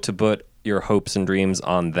 So to put your hopes and dreams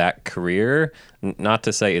on that career, not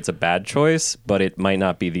to say it's a bad choice, but it might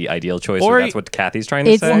not be the ideal choice. Or that's what Kathy's trying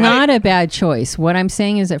to say. It's not a bad choice. What I'm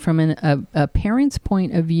saying is that from a parent's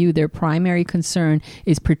point of view, their primary concern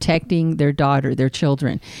is protecting their daughter, their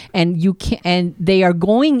children, and they are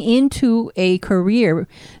going into a career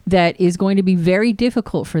that is going to be very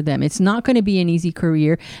difficult for them. It's not going to be an easy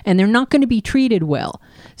career, and they're not going to be treated well.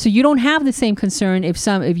 So you don't have the same concern if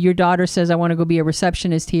your daughter says, I want to go be a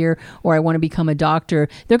receptionist here, or I want to become a doctor.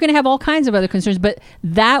 They're going to have all kinds of other concerns, but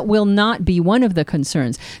that will not be one of the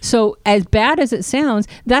concerns. So as bad as it sounds,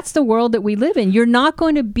 that's the world that we live in. You're not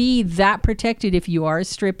going to be that protected if you are a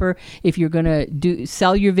stripper, if you're going to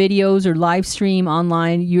sell your videos or live stream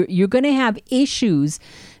online. You're going to have issues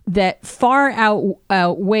that far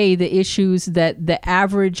outweigh the issues that the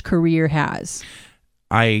average career has.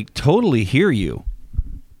 I totally hear you,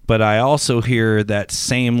 but I also hear that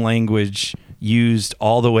same language used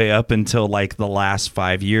all the way up until the last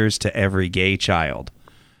 5 years to every gay child,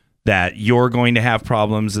 that you're going to have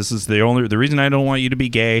problems. This is the reason I don't want you to be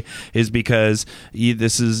gay is because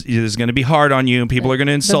this is going to be hard on you, and people are going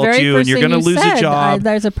to insult you, and you're going to lose a job.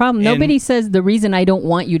 There's a problem. Nobody says the reason I don't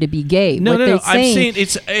want you to be gay. No. I'm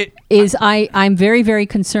saying I'm very, very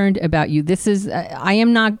concerned about you. This is I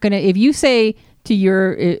am not going to. If you say to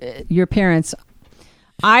your parents,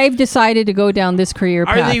 I've decided to go down this career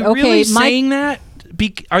path. Are they really saying that?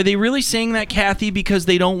 Are they really saying that, Kathy, because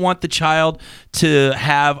they don't want the child to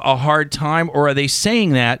have a hard time? Or are they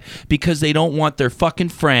saying that because they don't want their fucking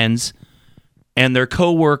friends and their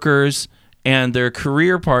coworkers and their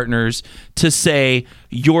career partners to say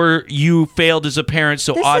you failed as a parent,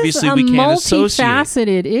 so This obviously is a we can't associate.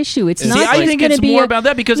 multifaceted issue. It's See, not I just think gonna it's be more about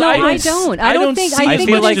that because no, I don't think. see I I think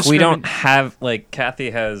feel much like we discrimination. don't have like Kathy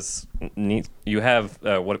has. You have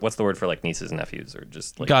what's the word for like nieces and nephews or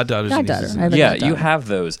just like Goddaughters. and Goddaughter. nieces. I have a yeah, goddaughter. you have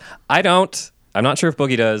those. I don't. I'm not sure if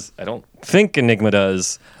Boogie does. I don't think Enigma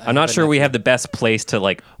does. I'm not sure we have the best place to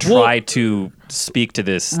like try to speak to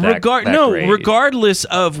this. Regardless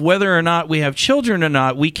of whether or not we have children or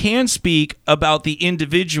not, we can speak about the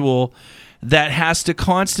individual that has to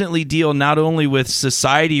constantly deal not only with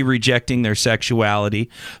society rejecting their sexuality,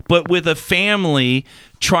 but with a family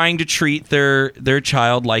trying to treat their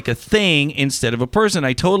child like a thing instead of a person.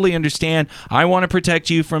 I totally understand. I want to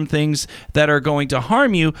protect you from things that are going to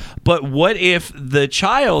harm you, but what if the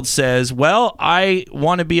child says, well, I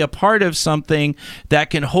want to be a part of something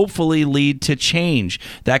that can hopefully lead to change,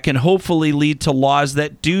 that can hopefully lead to laws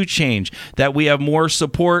that do change, that we have more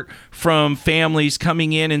support from families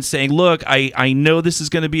coming in and saying, look, I know this is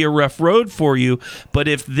going to be a rough road for you, but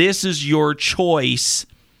if this is your choice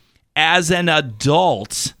as an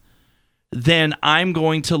adult, then I'm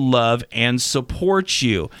going to love and support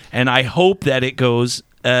you. And I hope that it goes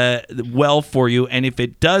well for you. And if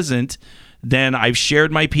it doesn't, then I've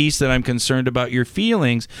shared my piece that I'm concerned about your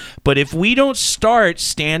feelings. But if we don't start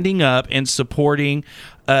standing up and supporting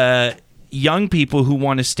young people who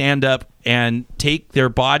want to stand up and take their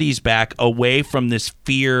bodies back away from this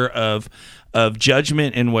fear of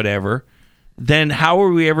judgment and whatever, then how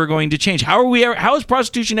are we ever going to change? How is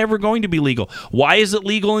prostitution ever going to be legal? Why is it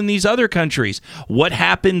legal in these other countries? What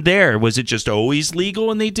happened there? Was it just always legal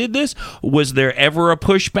when they did this? Was there ever a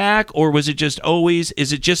pushback, or was it just always?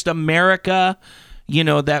 Is it just America?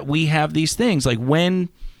 That we have these things. Like when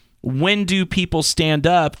do people stand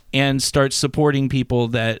up and start supporting people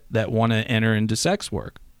that want to enter into sex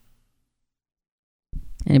work?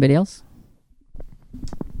 Anybody else?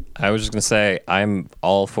 I was just gonna say I'm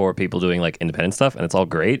all for people doing like independent stuff, and it's all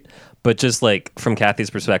great. But just like from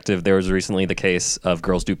Kathy's perspective, there was recently the case of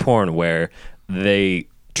Girls Do Porn where they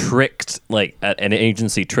tricked, like an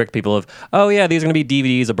agency tricked people of, oh yeah, these are gonna be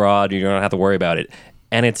DVDs abroad, you don't have to worry about it,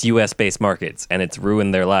 and it's U.S. based markets, and it's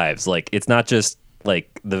ruined their lives. Like it's not just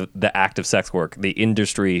like the act of sex work, the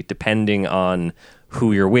industry, depending on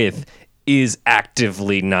who you're with, is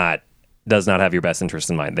actively does not have your best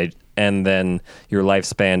interest in mind. And then your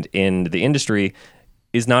lifespan in the industry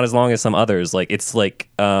is not as long as some others. Like it's like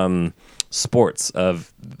sports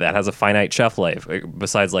that has a finite shelf life.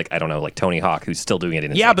 Besides, like I don't know, like Tony Hawk, who's still doing it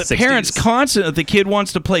in his but 60s. Parents constantly, if the kid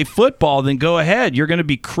wants to play football, then go ahead. You're going to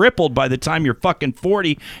be crippled by the time you're fucking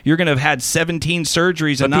 40. You're going to have had 17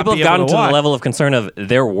 surgeries But and not people be have gotten able to to watch. the level of concern of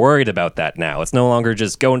they're worried about that now. It's no longer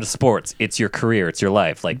just go into sports. It's your career. It's your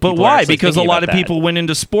life. Like, But people are why? actually Because a thinking lot about of that. people went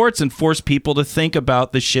into sports and forced people to think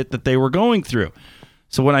about the shit that they were going through.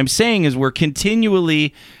 So what I'm saying is we're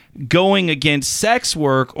continually going against sex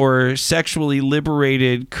work or sexually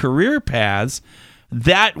liberated career paths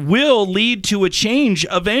that will lead to a change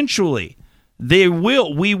eventually. We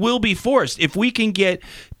will be forced. If we can get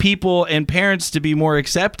people and parents to be more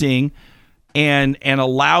accepting and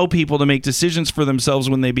allow people to make decisions for themselves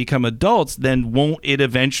when they become adults, then won't it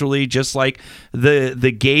eventually, just like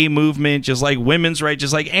the gay movement, just like women's rights,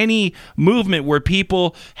 just like any movement where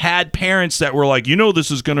people had parents that were like,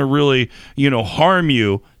 this is going to really, harm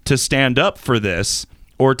you to stand up for this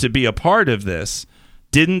or to be a part of this,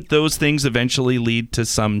 didn't those things eventually lead to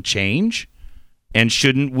some change? And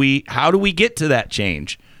shouldn't we, how do we get to that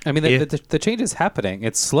change? I mean, the change is happening.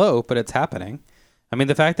 It's slow, but it's happening. I mean,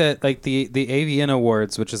 the fact that like the AVN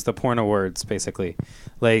Awards, which is the porn awards, basically,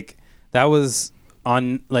 like that was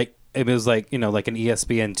on like it was like like an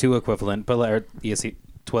ESPN2 equivalent, but or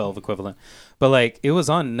ESPN12 equivalent, but like it was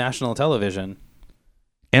on national television.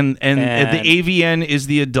 And the AVN is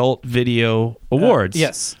the Adult Video Awards.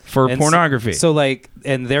 Yes, for and pornography. So like,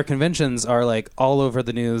 and their conventions are like all over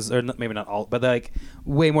the news, or maybe not all, but like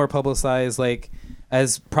way more publicized. Like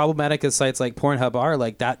as problematic as sites like Pornhub are,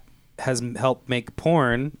 like that has helped make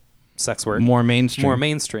porn, sex work, more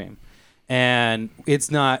mainstream. And it's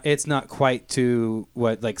not quite to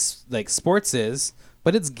what like sports is,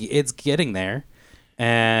 but it's getting there.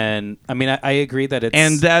 And I mean, I agree that it's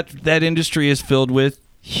and that industry is filled with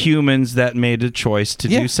humans that made a choice to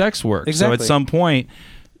do sex work. Exactly. So at some point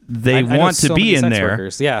they I know want to so be many in sex there.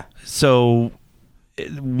 workers. Yeah. So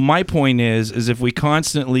my point is if we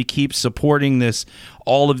constantly keep supporting this,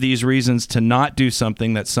 all of these reasons to not do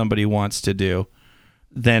something that somebody wants to do,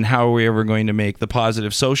 then how are we ever going to make the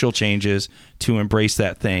positive social changes to embrace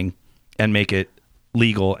that thing and make it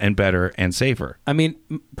legal and better and safer? I mean,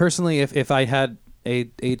 personally, if I had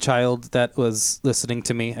a child that was listening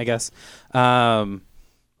to me, I guess,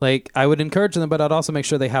 like I would encourage them, but I'd also make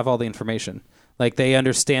sure they have all the information. Like they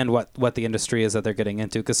understand what the industry is that they're getting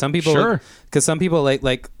into. Because some people,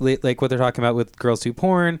 like what they're talking about with girls do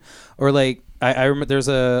porn, or like I remember there's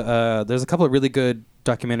a couple of really good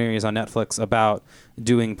documentaries on Netflix about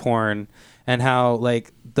doing porn and how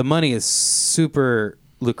like the money is super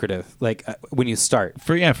lucrative. Like when you start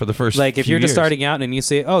for the first, like if you're just years. starting out and you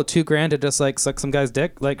say, oh, $2,000 to just like suck some guy's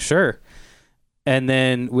dick, like sure, and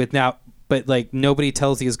then but like nobody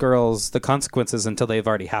tells these girls the consequences until they've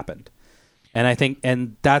already happened. And I think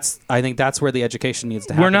that's where the education needs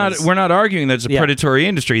to happen. We're not arguing that it's a predatory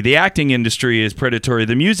industry. The acting industry is predatory.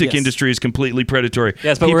 The music industry is completely predatory.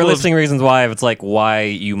 Yes, but we're listing reasons why it's like why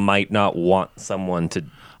you might not want someone to.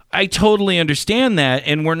 I totally understand that,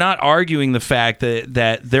 and we're not arguing the fact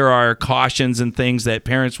that there are cautions and things that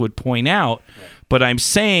parents would point out. Right. But I'm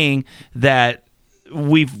saying that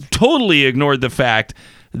we've totally ignored the fact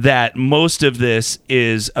that most of this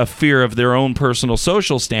is a fear of their own personal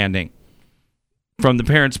social standing. From the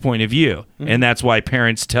parents' point of view. Mm-hmm. And that's why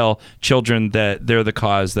parents tell children that they're the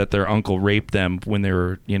cause that their uncle raped them when they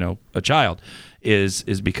were, a child, is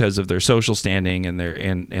because of their social standing and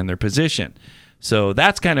their position. So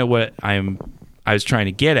that's kind of what I was trying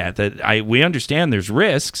to get at. That we understand there's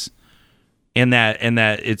risks, and that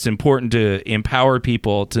it's important to empower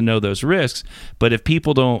people to know those risks. But if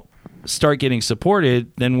people don't start getting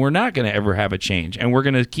supported, then we're not going to ever have a change, and we're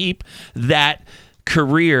going to keep that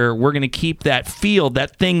career, we're going to keep that field,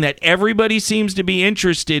 that thing that everybody seems to be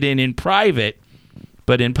interested in private,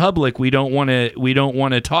 but in public we don't want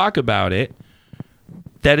to talk about it,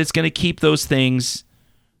 that it's going to keep those things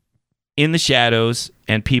in the shadows,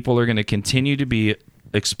 and people are going to continue to be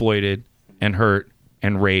exploited and hurt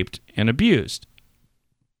and raped and abused.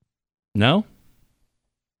 No?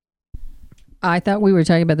 I thought we were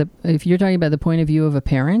talking about if you're talking about the point of view of a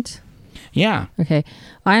parent. Yeah. Okay.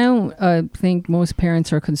 I don't think most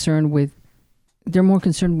parents are they're more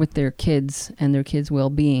concerned with their kids and their kids'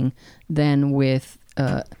 well-being than with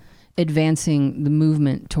advancing the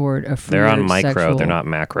movement toward a freer They're on micro, sexual... they're not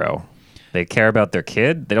macro. They care about their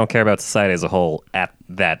kid. They don't care about society as a whole at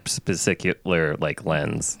that particular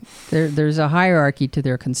lens. There's a hierarchy to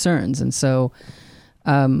their concerns, and so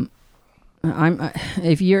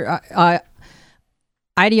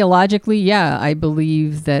ideologically, yeah, I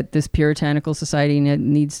believe that this puritanical society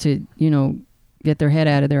needs to, get their head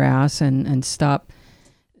out of their ass and stop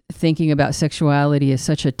thinking about sexuality as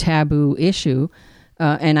such a taboo issue.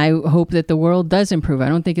 And I hope that the world does improve. I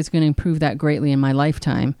don't think it's going to improve that greatly in my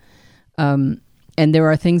lifetime. And there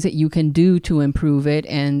are things that you can do to improve it,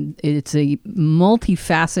 and it's a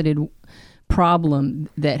multifaceted problem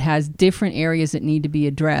that has different areas that need to be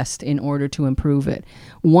addressed in order to improve it.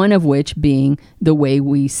 One of which being the way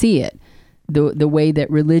we see it, the way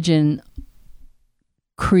that religion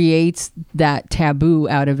creates that taboo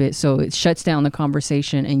out of it, so it shuts down the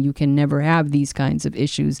conversation and you can never have these kinds of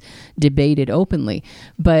issues debated openly.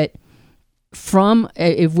 But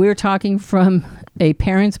if we're talking from a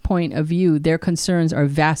parent's point of view, their concerns are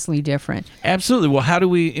vastly different. Absolutely. Well, how do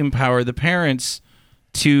we empower the parents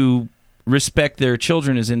to respect their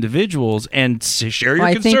children as individuals and share your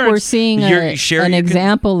concerns? I think we're seeing an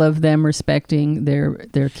example of them respecting their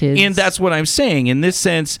kids. And that's what I'm saying. In this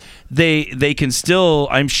sense, they can still,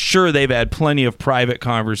 I'm sure they've had plenty of private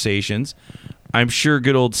conversations. I'm sure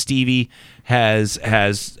good old Stevie has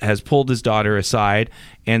pulled his daughter aside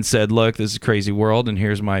and said, look, this is a crazy world and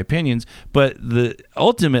here's my opinions. But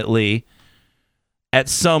ultimately, at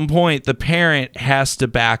some point, the parent has to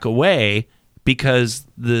back away because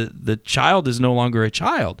the child is no longer a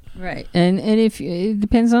child. Right. And if it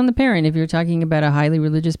depends on the parent. If you're talking about a highly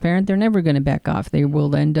religious parent, they're never going to back off. They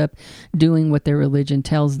will end up doing what their religion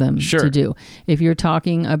tells them to do. If you're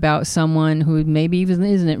talking about someone who maybe even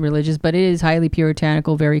isn't religious, but it is highly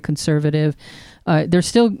puritanical, very conservative, they're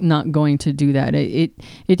still not going to do that. It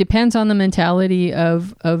depends on the mentality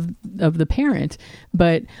of the parent,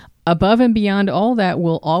 but above and beyond all that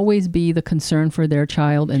will always be the concern for their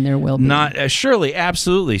child and their well-being. Not surely,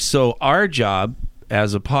 absolutely. So our job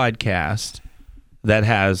as a podcast that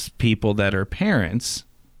has people that are parents,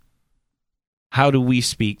 how do we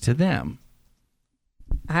speak to them?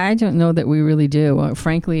 I don't know that we really do.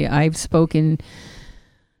 Frankly, I've spoken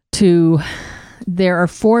to. There are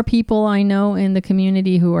 4 people I know in the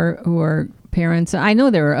community who are parents. I know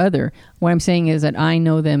there are other. What I'm saying is that I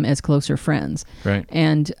know them as closer friends. Right.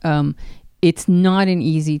 And it's not an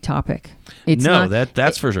easy topic.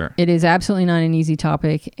 That's for sure. It is absolutely not an easy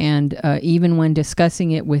topic. And even when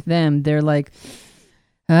discussing it with them, they're like,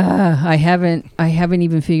 I haven't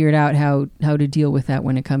even figured out how to deal with that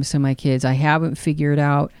when it comes to my kids. I haven't figured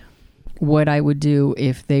out what I would do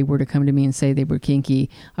if they were to come to me and say they were kinky.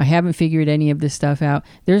 I haven't figured any of this stuff out.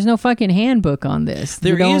 There's no fucking handbook on this.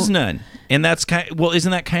 There is none. And that's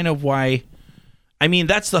isn't that kind of why, I mean,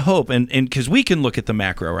 that's the hope. And because we can look at the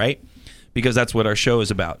macro, right? Because that's what our show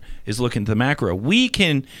is about, is looking at the macro. We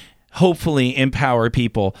can hopefully empower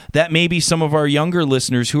people that maybe some of our younger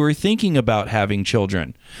listeners who are thinking about having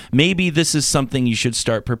children. Maybe this is something you should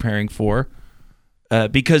start preparing for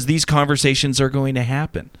because these conversations are going to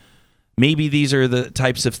happen. Maybe these are the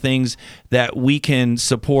types of things that we can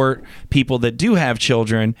support people that do have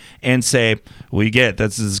children and say, we get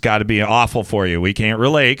this has got to be awful for you. We can't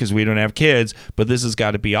relate because we don't have kids, but this has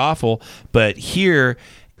got to be awful. But here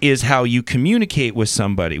is how you communicate with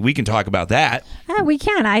somebody. We can talk about that. We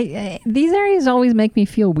can. These areas always make me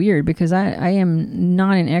feel weird because I am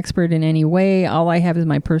not an expert in any way. All I have is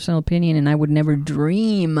my personal opinion, and I would never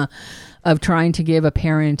dream of trying to give a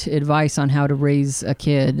parent advice on how to raise a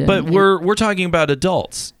kid. But we're talking about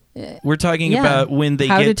adults. We're talking about when they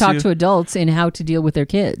how get to talk to adults and how to deal with their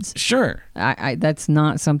kids. Sure. I that's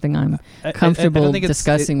not something I'm comfortable I think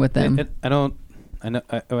discussing with them. I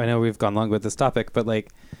know we've gone long with this topic, but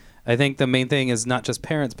like, I think the main thing is not just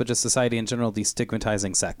parents, but just society in general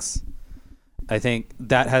destigmatizing sex. I think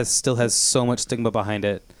that still has so much stigma behind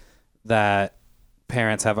it that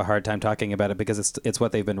parents have a hard time talking about it because it's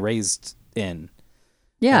what they've been raised in.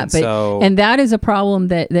 Yeah, and that is a problem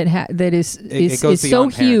that is so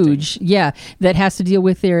huge. Yeah, that has to deal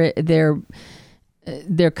with their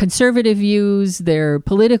conservative views, their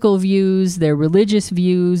political views, their religious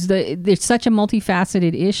views. There's such a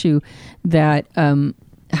multifaceted issue that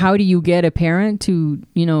how do you get a parent to,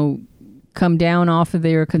 come down off of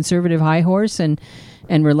their conservative high horse and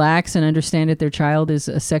relax and understand that their child is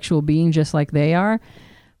a sexual being just like they are?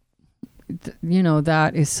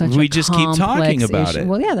 That is such we a just keep talking about issue. it.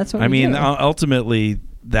 Well, yeah, that's what I we mean, do. ultimately,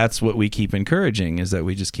 that's what we keep encouraging, is that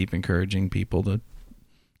we just keep encouraging people to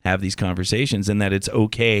have these conversations and that it's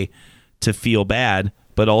okay to feel bad,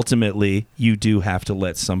 but ultimately you do have to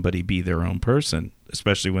let somebody be their own person,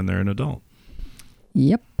 especially when they're an adult.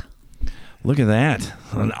 Yep. Look at that.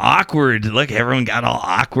 Look, everyone got all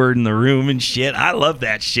awkward in the room and shit. I love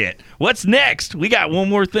that shit. What's next? We got one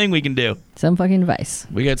more thing we can do. Some fucking advice.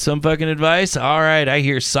 We got some fucking advice? All right, I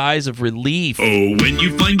hear sighs of relief. Oh, when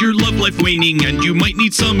you find your love life waning and you might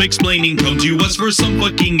need some explaining, come to us for some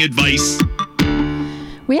fucking advice.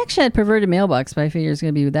 We actually had perverted mailbox, but I figure it's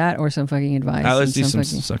going to be that or some fucking advice. Let's do some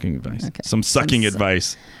sucking advice. Okay. Some sucking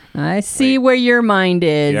advice. I see where your mind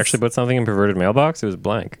is. You actually put something in perverted mailbox? It was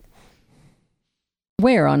blank.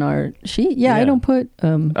 Where on our sheet? Yeah, I don't put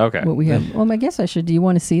okay. what we have. Well, I guess I should. Do you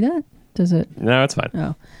want to see that? Does it? No, it's fine.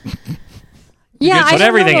 Oh. Yeah, I put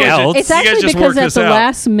everything else. It's actually because at the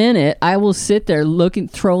last minute, I will sit there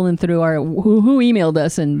trolling through our who emailed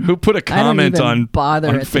us and who put a comment on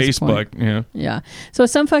Facebook. Yeah. So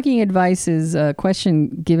some fucking advice is a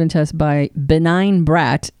question given to us by Benign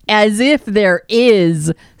Brat, as if there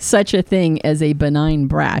is such a thing as a benign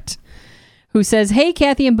brat, who says, "Hey,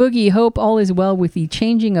 Kathy and Boogie, hope all is well with the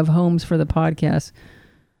changing of homes for the podcast."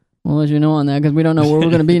 We'll let you know on that because we don't know where we're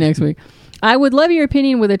going to be next week. I would love your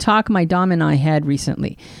opinion with a talk my Dom and I had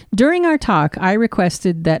recently. During our talk, I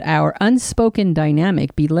requested that our unspoken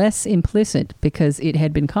dynamic be less implicit because it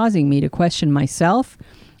had been causing me to question myself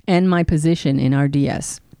and my position in our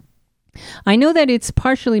DS. I know that it's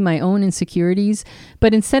partially my own insecurities,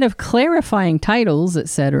 but instead of clarifying titles,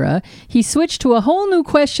 etc., he switched to a whole new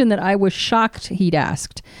question that I was shocked he'd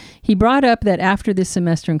asked. He brought up that after this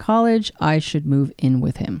semester in college, I should move in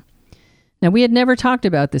with him. Now, we had never talked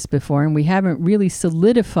about this before, and we haven't really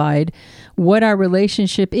solidified what our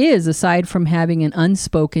relationship is aside from having an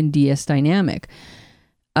unspoken DS dynamic.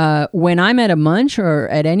 When I'm at a munch or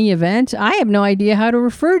at any event, I have no idea how to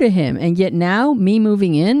refer to him, and yet now me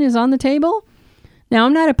moving in is on the table? Now,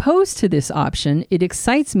 I'm not opposed to this option. It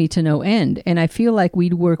excites me to no end, and I feel like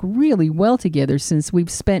we'd work really well together since we've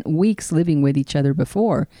spent weeks living with each other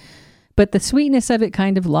before. But the sweetness of it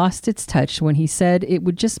kind of lost its touch when he said it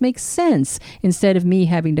would just make sense instead of me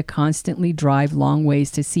having to constantly drive long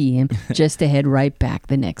ways to see him just to head right back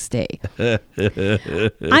the next day.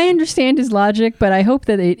 I understand his logic, but I hope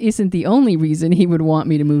that it isn't the only reason he would want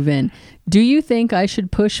me to move in. Do you think I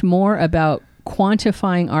should push more about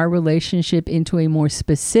quantifying our relationship into a more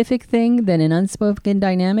specific thing than an unspoken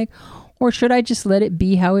dynamic? Or should I just let it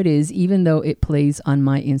be how it is, even though it plays on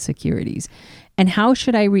my insecurities? And how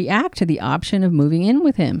should I react to the option of moving in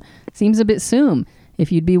with him? Seems a bit soon.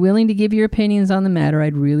 If you'd be willing to give your opinions on the matter,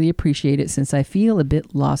 I'd really appreciate it since I feel a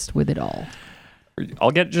bit lost with it all.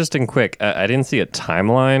 I'll get just in quick. I didn't see a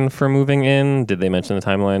timeline for moving in. Did they mention the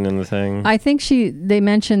timeline in the thing? I think they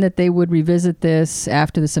mentioned that they would revisit this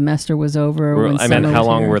after the semester was over. Or, when I meant, summer how was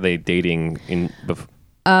long here. were they dating in before?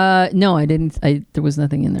 No, I didn't. There was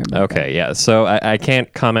nothing in there. About Okay, yeah. So I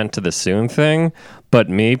can't comment to the soon thing, but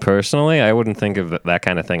me personally, I wouldn't think of that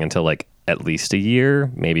kind of thing until like at least a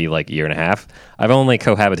year, maybe like a year and a half. I've only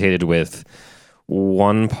cohabitated with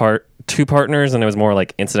two partners, and it was more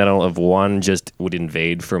like incidental of one just would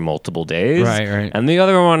invade for multiple days. Right. And the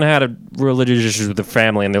other one had a religious issues with the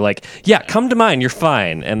family, and they're like, yeah, come to mine, you're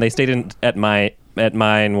fine. And they stayed at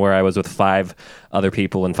mine where I was with 5 other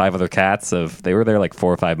people and 5 other cats. They were there like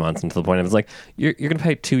 4 or 5 months, until the point I was like, you're gonna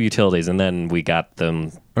pay 2 utilities, and then we got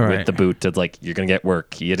them Right. with the boot to like, you're gonna get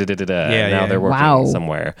work. Yeah, Now yeah. they're working Wow.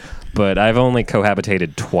 somewhere. But I've only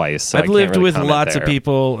cohabitated twice. So I I've can't lived really with comment lots there. of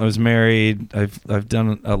people. I was married. I've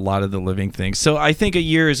done a lot of the living things. So I think a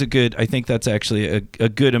year is I think that's actually a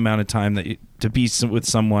good amount of time to be with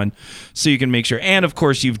someone, so you can make sure. And of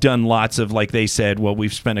course, you've done lots of, like they said, well,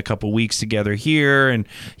 we've spent a couple weeks together here, and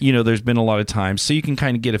there's been a lot of time, so you can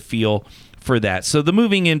kind of get a feel for that. So the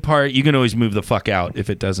moving in part, you can always move the fuck out if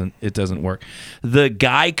it doesn't work. The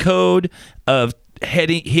guy code of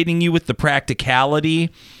hitting you with the practicality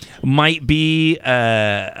might be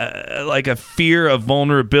like a fear of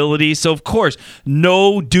vulnerability. So of course,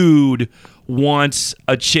 no dude wants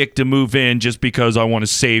a chick to move in just because I want to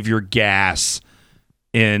save your gas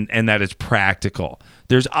and that it's practical.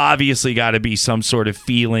 There's obviously got to be some sort of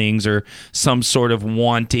feelings or some sort of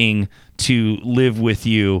wanting to live with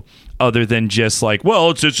you, other than just like, well,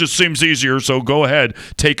 it just seems easier, so go ahead,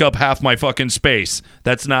 take up half my fucking space.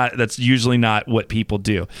 That's usually not what people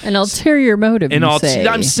do. An ulterior motive. And you say.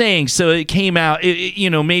 I'm saying, so it came out,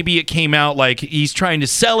 maybe it came out like he's trying to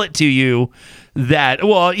sell it to you that,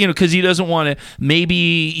 well, because he doesn't want to,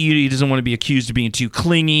 maybe he doesn't want to be accused of being too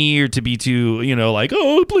clingy or to be too, like,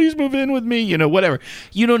 oh, please move in with me, whatever.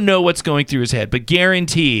 You don't know what's going through his head, but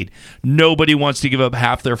guaranteed nobody wants to give up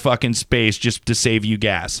half their fucking space just to save you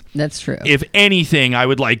gas. That's true. If anything, I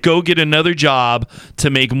would like, go get another job to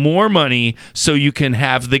make more money so you can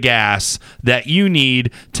have the gas that you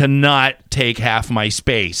need to not take half my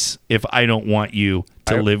space if I don't want you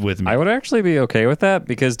to live with me. I would actually be okay with that,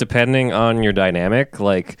 because depending on your dynamic,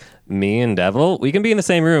 like me and Devil, we can be in the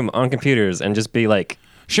same room on computers and just be like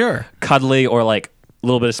Sure. cuddly, or like a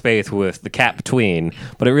little bit of space with the cat between.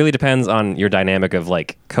 But it really depends on your dynamic of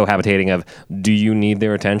like cohabitating of, do you need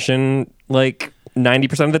their attention like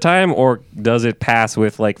 90% of the time, or does it pass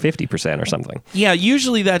with like 50% or something? Yeah,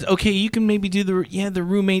 usually that's okay. You can maybe do the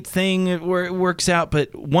roommate thing where it works out.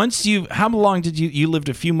 But once how long did you lived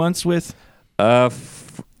a few months with?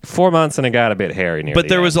 4 months, and it got a bit hairy near But the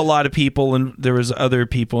there end. was a lot of people, and there was other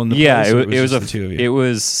people in the Yeah, place. it was just the two of you. it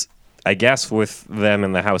was, I guess, with them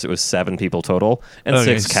in the house, it was 7 people total and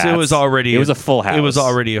Okay, 6 cats. So it was a full house. It was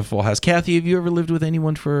already a full house. Kathy, have you ever lived with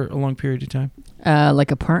anyone for a long period of time?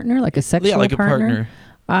 Like a partner, like a sexual like partner. a partner.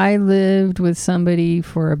 I lived with somebody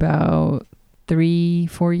for about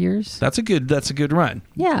 3-4 years. That's a good run.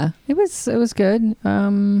 Yeah, it was good.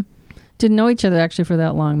 Didn't know each other actually for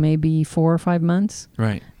that long, maybe 4 or 5 months.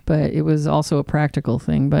 Right. But it was also a practical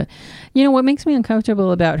thing. But what makes me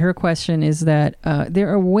uncomfortable about her question is that there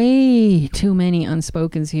are way too many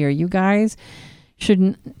unspokens here. You guys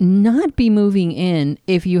should not be moving in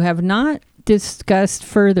if you have not discussed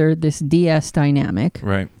further this DS dynamic,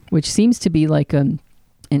 Right. which seems to be like an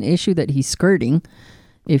issue that he's skirting.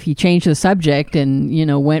 If he changed the subject and,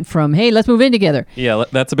 went from, hey, let's move in together. Yeah,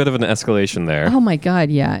 that's a bit of an escalation there. Oh, my God,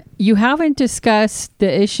 yeah. You haven't discussed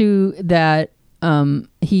the issue that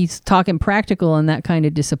he's talking practical, and that kind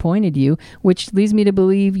of disappointed you, which leads me to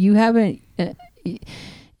believe you haven't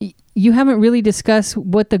really discussed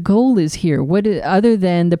what the goal is here, other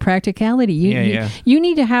than the practicality. You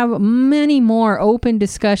need to have many more open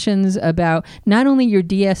discussions about not only your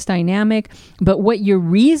DS dynamic, but what your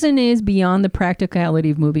reason is beyond the practicality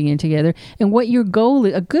of moving in together, and what your goal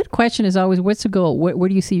is. A good question is always, what's the goal? Where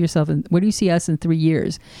do you see yourself in? Where do you see us in 3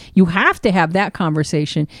 years? You have to have that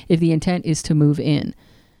conversation if the intent is to move in,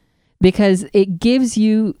 because it gives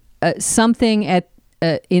you something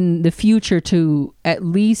in the future to at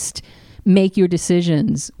least make your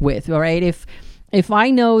decisions with. All right. If I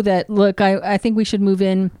know that, look, I think we should move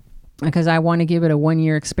in because I want to give it a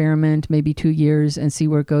 1-year experiment, maybe 2 years, and see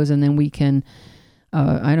where it goes. And then we can,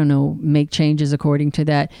 I don't know, make changes according to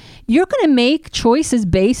that. You're going to make choices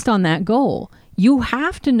based on that goal. You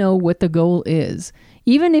have to know what the goal is.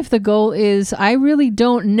 Even if the goal is, I really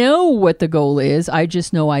don't know what the goal is. I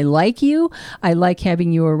just know I like you. I like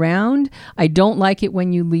having you around. I don't like it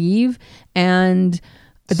when you leave. And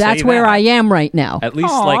That's say where that. I am right now. At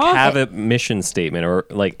least like have a mission statement or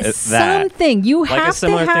like that. Something you Like have a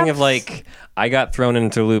similar to have thing of like I got thrown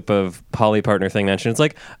into a loop of poly partner thing mentioned. It's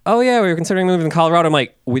like, oh yeah, we were considering moving to Colorado. I'm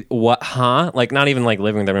like, what? Huh? Like not even like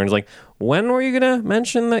living there. It's like, when were you gonna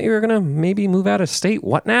mention that you were gonna maybe move out of state?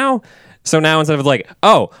 What now? So now instead of like,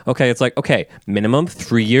 oh, okay, it's like, okay, minimum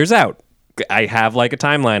 3 years out. I have like a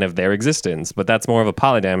timeline of their existence, but that's more of a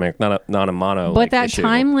polydynamic, not a mono. But that issue.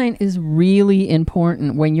 timeline is really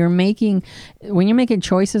important when you're making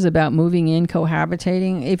choices about moving in,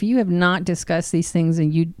 cohabitating. If you have not discussed these things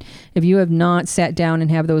and if you have not sat down and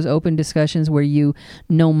have those open discussions where you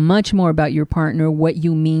know much more about your partner, what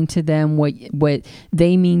you mean to them, what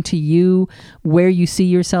they mean to you, where you see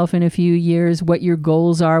yourself in a few years, what your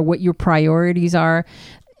goals are, what your priorities are.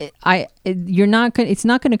 It's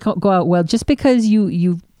not going to go out well just because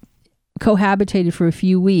you cohabitated for a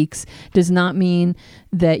few weeks does not mean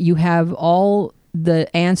that you have all the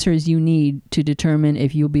answers you need to determine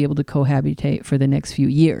if you'll be able to cohabitate for the next few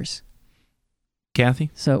years. Kathy,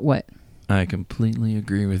 So what? I completely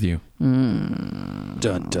agree with you. Dun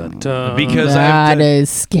dun dun. Because That is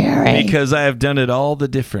scary. because I have done it all the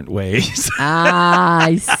different ways.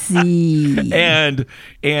 I see. and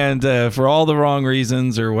for all the wrong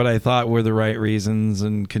reasons or what I thought were the right reasons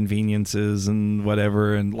and conveniences and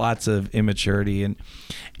whatever and lots of immaturity and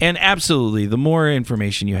absolutely the more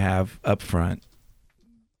information you have up front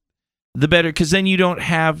the better, because then you don't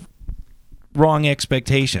have wrong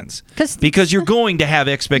expectations, because you're going to have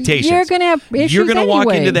expectations. You're going to have issues You're going to walk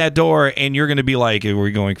anyway. into that door and you're going to be like, are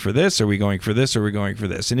we going for this? Are we going for this? Are we going for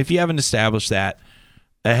this? And if you haven't established that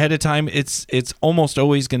ahead of time, it's almost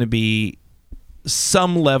always going to be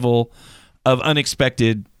some level of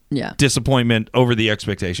unexpected disappointment over the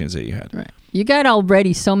expectations that you had. Right. You got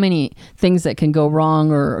already so many things that can go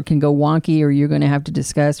wrong or can go wonky, or you're going to have to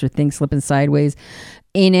discuss, or things slipping sideways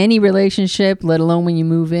in any relationship, let alone when you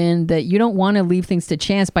move in, that you don't want to leave things to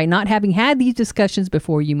chance by not having had these discussions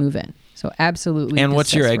before you move in. So absolutely. And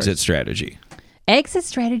what's your discuss exit first. strategy? Exit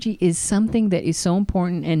strategy is something that is so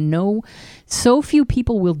important, and so few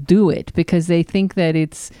people will do it because they think that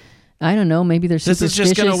it's, I don't know, maybe they're This is superstitious.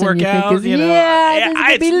 just going to work and you think out. it's, You know, this is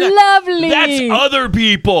going to be lovely. That's other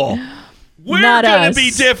people. We're Not going to us. be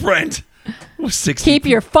different. 60 Keep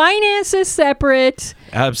your finances separate.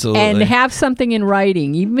 Absolutely. And have something in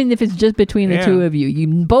writing, even if it's just between the two of you.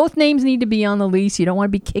 Both names need to be on the lease. You don't want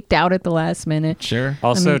to be kicked out at the last minute. Sure.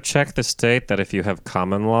 Also, check the state that if you have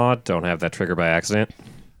common law, don't have that trigger by accident.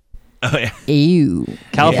 Oh, yeah. Ew.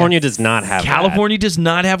 California does not have California does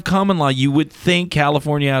not have common law. You would think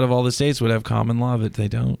California out of all the states would have common law, but they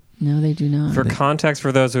don't. No, they do not. For context,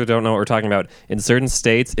 for those who don't know what we're talking about, in certain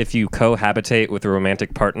states, if you cohabitate with a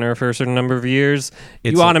romantic partner for a certain number of years,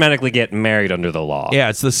 you automatically get married under the law. Yeah,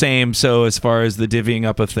 it's the same. So as far as the divvying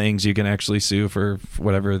up of things, you can actually sue for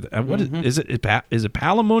whatever. What is it? Is it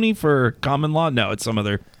palimony for common law? No, it's some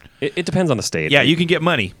other. It depends on the state. Yeah, you can get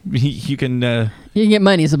money. You can. You can get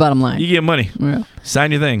money is the bottom line. You get money. Yeah.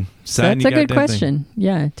 Sign your thing. So that's a good question.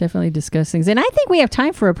 Yeah, definitely discuss things. And I think we have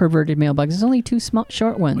time for a perverted mailbox. There's only two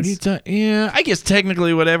short ones. What are you talking? Yeah, I guess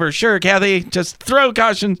technically whatever. Sure, Kathy, just throw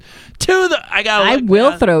caution to the. I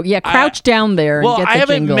will throw. Yeah, crouch down there. Well, and get the I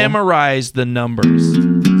haven't jingle. memorized the numbers.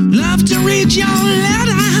 Love to read your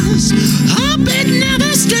letters. Hope it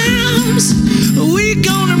never stops. We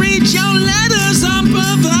gonna read your letters on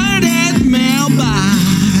perverted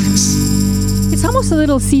mailbox. It's almost a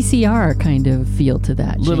little CCR kind of feel to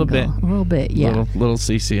that. Little jingle. bit. A little bit. Yeah. Little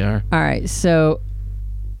CCR. All right. So,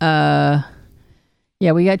 yeah,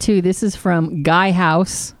 we got two. This is from Guy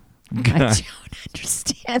House. I don't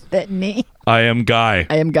understand that name. I am Guy.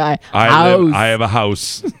 I am Guy I House. have a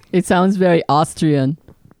house. It sounds very Austrian.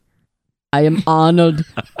 I am Arnold.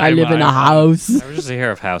 I live in a house. I was just a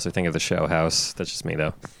hear of house. I think of the show House. That's just me,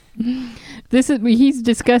 though. He's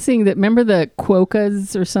discussing that. Remember the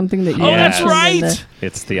Quokkas or something that you Oh, that's mentioned in right.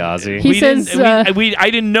 It's the Aussie. He says, I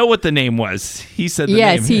didn't know what the name was. He said the name.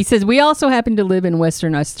 Yes, he says, we also happen to live in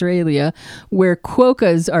Western Australia, where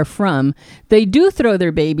quokkas are from. They do throw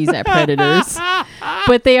their babies at predators,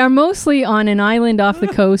 but they are mostly on an island off the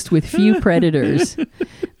coast with few predators.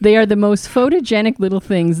 They are the most photogenic little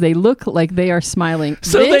things. They look like they are smiling.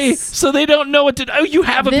 So they don't know what to do. Oh, you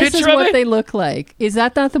have a This picture is of what it? they look like. Is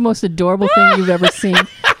that not the most adorable thing you've ever seen?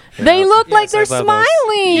 They look like they're I love those.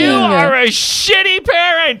 smiling. You are a shitty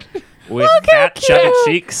parent. With Look how cat chubby cute.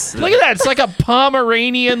 cheeks. Look at that. It's like a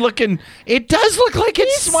Pomeranian looking. It does look like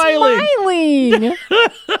it's smiling. Smiling.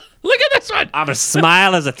 Look at this one. I'm going to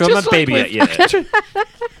smile as I throw Just my baby like at you.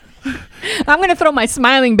 I'm going to throw my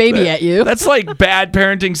smiling baby at you. That's like bad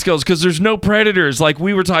parenting skills because there's no predators like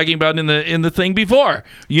we were talking about in the thing before.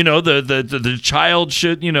 You know, the child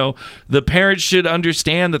should, you know, the parents should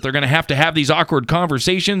understand that they're going to have these awkward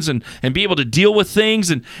conversations and be able to deal with things.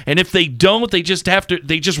 And if they don't, they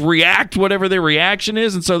just react whatever their reaction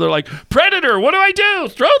is. And so they're like, predator, what do I do?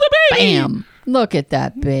 Throw the baby. Bam. Look at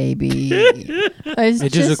that baby.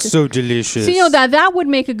 It just looks so delicious. So, you know, that would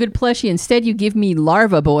make a good plushie. Instead, you give me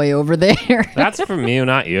Larva Boy over there. That's from you,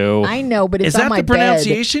 not you. I know, but it's Is on that my the bed.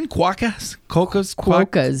 pronunciation? Quackas? Cocas?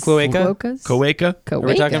 Quokkas. Cloaca? Quokkas? Coeca? Quokka.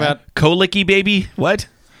 We're talking about Colicky baby? What?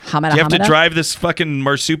 Hamada, Do you have to hamada? drive this fucking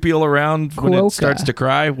marsupial around when Quokka. it starts to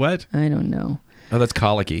cry? What? I don't know. Oh, that's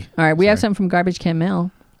colicky. All right, we have something from Garbage Can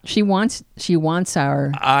Mel. She wants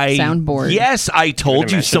our soundboard. Yes, I told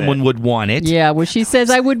you mention someone it. would want it. Yeah, well, she says,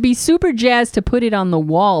 I would be super jazzed to put it on the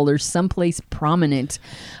wall or someplace prominent.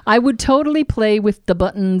 I would totally play with the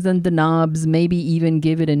buttons and the knobs, maybe even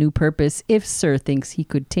give it a new purpose if Sir thinks he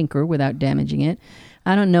could tinker without damaging it.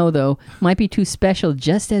 I don't know, though. Might be too special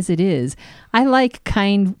just as it is. I like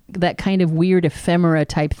that kind of weird ephemera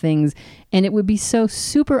type things, and it would be so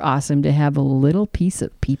super awesome to have a little piece of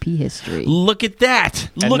PP history. Look at that.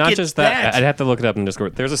 And Look not at just that, I'd have to look it up in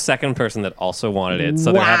Discord. There's a second person that also wanted it,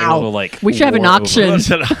 so they're having a Wow. little like. We should have an war over auction. it. What's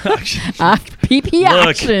an auction? PP Look,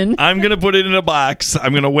 action. I'm going to put it in a box.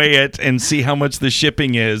 I'm going to weigh it and see how much the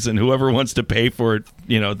shipping is, and whoever wants to pay for it,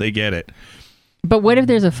 you know, they get it. But what if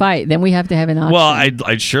there's a fight? Then we have to have an auction. Well,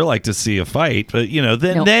 I'd sure like to see a fight, but you know,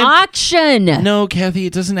 then auction. no, Kathy,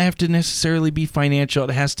 it doesn't have to necessarily be financial. It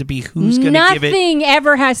has to be who's going to give it. Nothing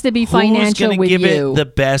ever has to be financial Who's going to with give you. it the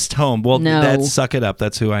best home? Well, No. that's suck it up.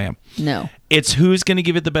 That's who I am. No. It's who's going to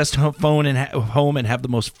give it the best home and have the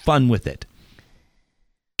most fun with it.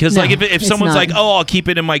 Because No, like if it's someone's not. like, oh, I'll keep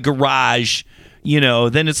it in my garage, you know,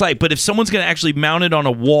 then it's like, but if someone's going to actually mount it on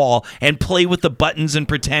a wall and play with the buttons and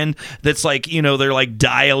pretend that's like, you know, they're like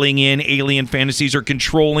dialing in alien fantasies or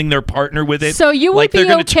controlling their partner with it. So you would like they're be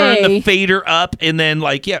gonna turn okay the fader up and then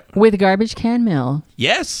like, yeah, With Garbage Can Mel,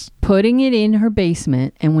 yes. putting it in her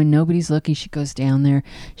basement, and when nobody's looking, she goes down there,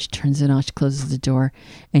 she turns it on, she closes the door,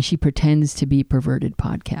 and she pretends to be Perverted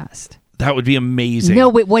Podcast. That would be amazing.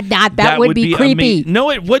 No, it would not. That would be creepy.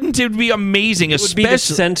 No, it wouldn't. It would be amazing. It would be the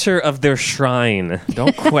center of their shrine.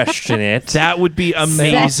 Don't question it. That would be They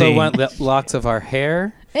amazing. also want locks of our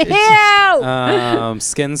hair, Ew!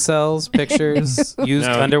 skin cells, pictures, used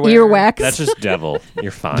No. underwear. Earwax. That's just devil.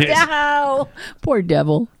 You're fine. Ow. Poor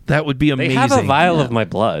devil. That would be They amazing. have a vial of my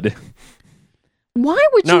blood. Why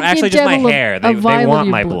would you No, actually, give just my devil a- hair. a They vial of want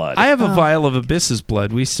your my blood. I have a vial of Abyss's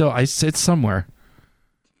blood. It's somewhere.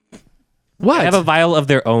 What? I have a vial of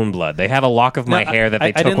their own blood. They have a lock of my hair that they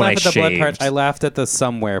I took didn't when I laugh at the blood shaved. part. I laughed at the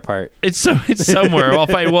somewhere part. It's somewhere.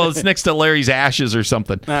 Well, it's next to Larry's ashes or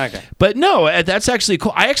something. Okay. But no, that's actually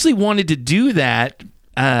cool. I actually wanted to do that,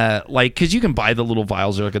 like, because you can buy the little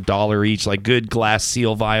vials, they're like $1 each, like good glass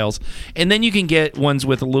seal vials, and then you can get ones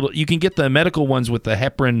with a little. You can get the medical ones with the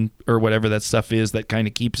heparin or whatever that stuff is that kind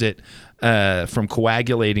of keeps it from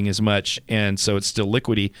coagulating as much, and so it's still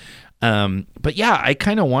liquidy. But yeah, I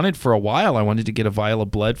kind of wanted for a while. I wanted to get a vial of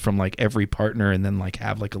blood from like every partner, and then like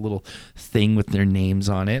have like a little thing with their names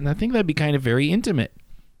on it, and I think that'd be kind of very intimate.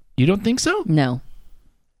 You don't think so, No.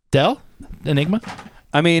 Del? Enigma?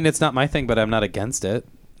 I mean, it's not my thing, but I'm not against it.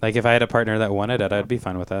 Like, if I had a partner that wanted it, I'd be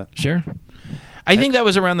fine with that. Sure. I think that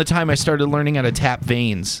was around the time I started learning how to tap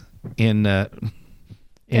veins in. What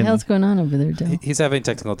the hell's going on over there, Del? He's having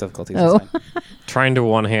technical difficulties. Oh. It's fine. Trying to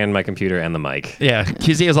one hand my computer and the mic. Yeah,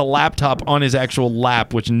 because he has a laptop on his actual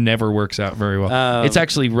lap, which never works out very well. It's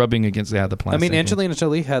actually rubbing against the I plastic. mean, Angelina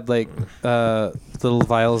Jolie had like little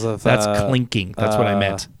vials of. That's clinking. That's what I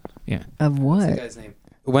meant. Yeah. Of what? Guy's name.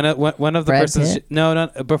 One of the Brad persons. Pitt? No,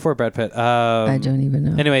 not before Brad Pitt. I don't even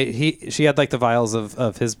know. Anyway, she had like the vials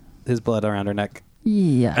of his blood around her neck.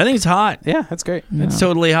 Yeah. I think it's hot. Yeah, that's great. It's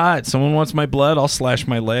totally hot. Someone wants my blood, I'll slash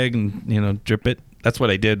my leg and drip it. That's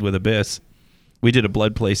what I did with Abyss. We did a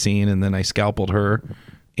blood play scene, and then I scalpeled her,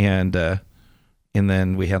 and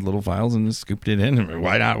then we had little vials and just scooped it in. And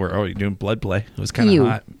why not? We're already doing blood play. It was kind of Ew.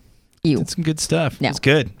 hot. Ew. Did some good stuff. No. It's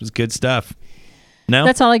good. It was good stuff. No,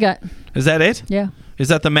 That's all I got. is that it? Yeah. Is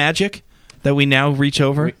that the magic that we now reach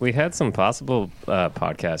over? We had some possible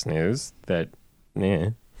podcast news that, yeah.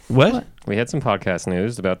 What? We had some podcast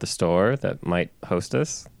news about the store that might host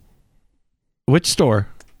us. Which store?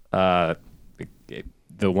 The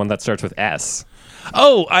one that starts with S.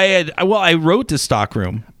 Oh, I wrote to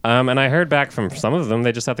Stockroom. And I heard back from some of them.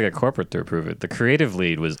 They just have to get corporate to approve it. The creative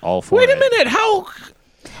lead was all for Wait it. a minute. How?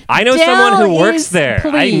 I know Dell someone who works is there. I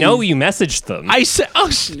pleased. know you messaged them. I said,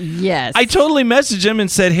 Yes. I totally messaged him and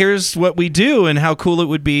said, "Here's what we do and how cool it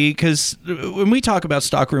would be." Because when we talk about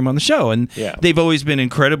Stockroom on the show, and Yeah. they've always been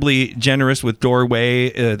incredibly generous with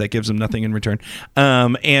Doorway, that gives them nothing in return,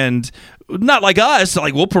 and not like us.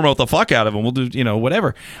 Like we'll promote the fuck out of them. We'll do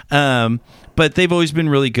whatever. But they've always been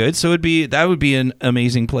really good. So that would be an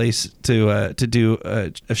amazing place to do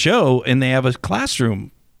a show, and they have a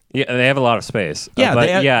classroom. Yeah, they have a lot of space. Yeah, but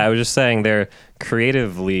they have- I was just saying their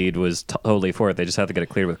creative lead was totally for it. They just have to get it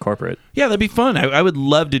cleared with corporate. Yeah, that'd be fun. I would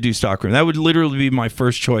love to do Stockroom. That would literally be my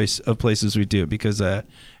first choice of places we do because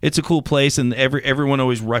it's a cool place and everyone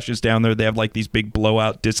always rushes down there. They have like these big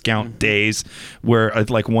blowout discount days where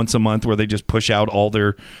like once a month where they just push out all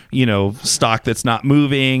their stock that's not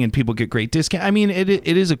moving and people get great discount. I mean, it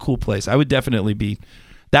is a cool place. I would definitely be.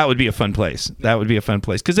 That would be a fun place. That would be a fun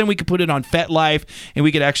place because then we could put it on FetLife and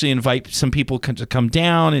we could actually invite some people to come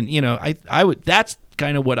down and I would. That's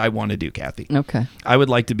kind of what I want to do, Kathy. Okay. I would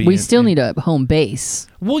like to be. We still need a home base.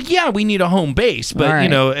 Well, yeah, we need a home base, but All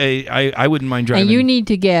right. I wouldn't mind driving. And you need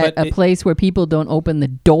to get But a place where people don't open the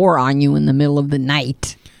door on you in the middle of the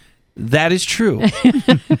night. That is true.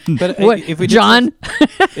 But What, if we John?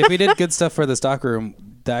 if we did good stuff for the stockroom,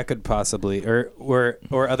 that could possibly or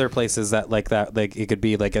other places that like it could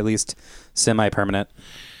be like at least semi-permanent.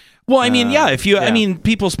 Well, I mean, yeah. If you, I yeah. mean,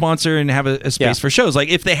 people sponsor and have a space Yeah. for shows. Like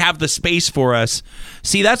if they have the space for us.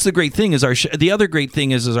 See, that's the great thing. Is the other great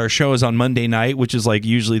thing is our show is on Monday night, which is like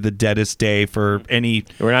usually the deadest day for any.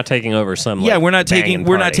 We're not taking over some. Yeah, like, we're not banging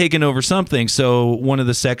taking party. over something. So one of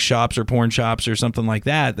the sex shops or porn shops or something like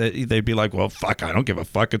that they'd be like, well, fuck, I don't give a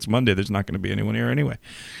fuck. It's Monday. There's not going to be anyone here anyway.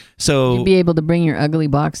 So You'd be able to bring your ugly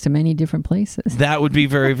box to many different places. that would be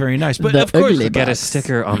very, very nice. But The of course, ugly Get a box.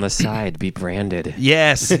 sticker on the side. Be branded.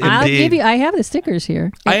 yes, I'll indeed. give you. I have the stickers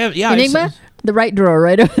here. I have- yeah, I Enigma, s- the right drawer,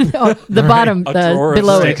 right over the bottom, A drawer of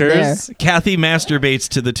below it. There. stickers. Kathy masturbates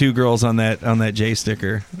to the two girls on that J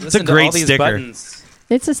sticker. It's Listen a to all great these sticker. buttons.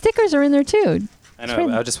 It's the stickers are in there too. I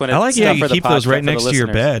know. I just wanted I like stuff how you for the keep those podcast, right for the next to your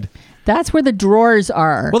listeners. bed. That's where the drawers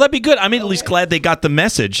are. Well, that'd be good. I'm at least glad they got the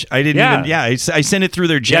message. I didn't Yeah. even. Yeah, I sent it through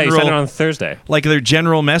their Yeah, you general, sent it on Thursday. like their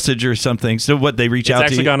general message or something. So what they reach It's out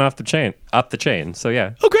actually to you. gone up the chain. So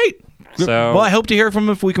yeah. Oh, great. So- well, I hope to hear from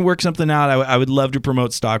them if we can work something out. I would love to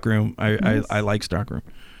promote Stockroom. I like Stockroom.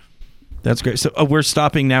 That's great. So we're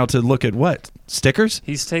stopping now to look at what stickers.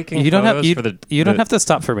 He's taking. You don't have photos for the. you don't have to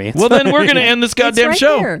stop for me. It's Well, then fine. we're gonna end this It's goddamn right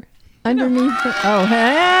show. there. Underneath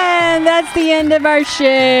and that's the end of our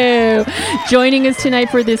show. Joining us tonight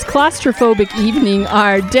for this claustrophobic evening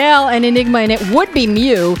are Dell and Enigma, and it would be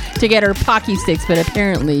Mew to get her Pocky sticks, but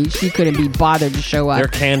apparently she couldn't be bothered to show Their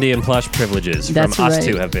up. candy and plush privileges That's from us right.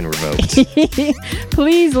 two have been revoked.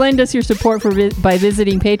 Please lend us your support by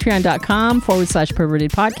visiting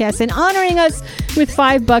patreon.com/perverted podcast and honoring us with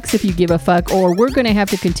 $5 if you give a fuck, or we're going to have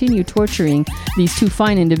to continue torturing these two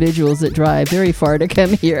fine individuals that drive very far to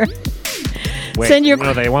come here. Wait, Send your-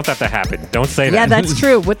 no, they want that to happen. Don't say that. Yeah, that's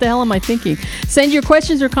true. What the hell am I thinking? Send your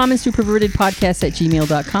questions or comments to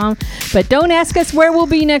pervertedpodcast@gmail.com. But don't ask us where we'll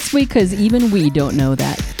be next week because even we don't know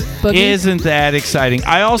that. Boogie? Isn't that exciting?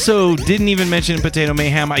 I also didn't even mention in Potato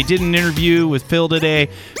Mayhem. I did an interview with Phil today,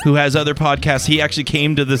 who has other podcasts. He actually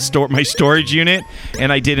came to the my storage unit,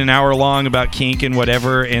 and I did an hour long about kink and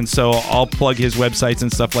whatever. And so I'll plug his websites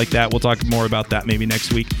and stuff like that. We'll talk more about that maybe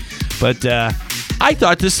next week. But I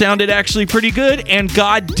thought this sounded actually pretty good. And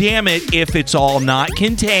god damn it, if it's all not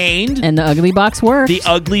contained. And the ugly box worked. The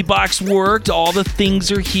ugly box worked. All the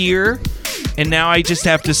things are here. And now I just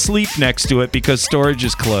have to sleep next to it because storage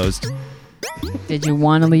is closed. Did you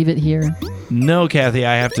want to leave it here? No, Kathy,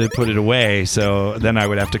 I have to put it away. So then I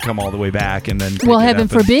would have to come all the way back and then. Well, pick it heaven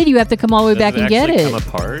up and- forbid you have to come all the way back and get Does it it. come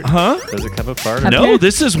apart? Huh? Does it come apart? No,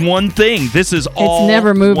 this is one thing. This is all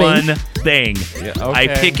never moving. one thing. Yeah, I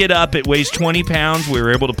okay. pick it up. It weighs 20 pounds. We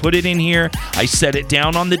were able to put it in here. I set it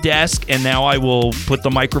down on the desk, and now I will put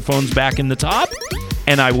the microphones back in the top,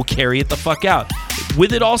 and I will carry it the fuck out.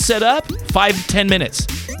 With it all set up, 5 to 10 minutes,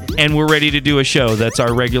 and we're ready to do a show. That's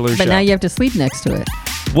our regular But show. now you have to sleep next to it.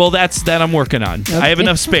 Well, that's that I'm working on. I have Okay.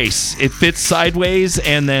 enough space. It fits sideways,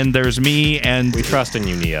 and then there's me and We trust in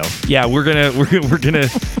you, Neo. yeah, we're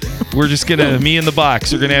just gonna me in the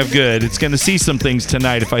box. We're gonna have good. It's gonna see some things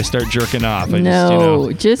tonight if I start jerking off.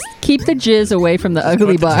 Just keep the jizz away from the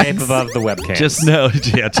ugly Put the box. tape above the webcam. Just know,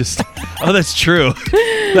 yeah, just. Oh, that's true.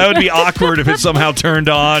 That would be awkward if it somehow turned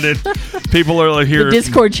on and People are like The here.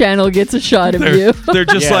 Discord channel gets a shot of you. They're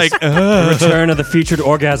just Yes. like, The return of the featured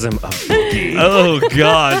orgasm of Boogie. oh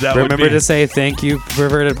God, that Remember would be. to say thank you,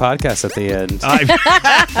 Perverted Podcast at the end. Oh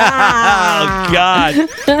God.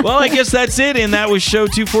 Well, I guess that's it, and that was show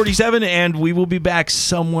 247, and we will be back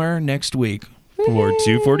somewhere next week for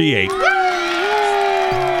 248.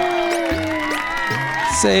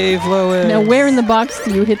 Save Lois. Now, where in the box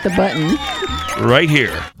do you hit the button? Right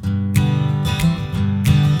here.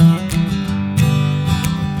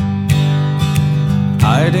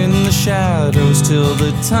 Hide in the shadows till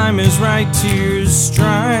the time is right to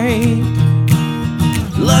strike.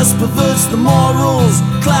 Lust perverts the morals,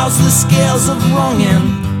 clouds the scales of wrong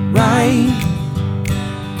and right.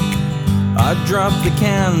 I drop the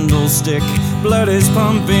candlestick, blood is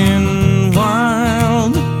pumping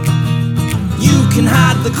wild. You can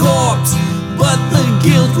hide the corpse, but the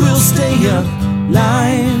guilt will stay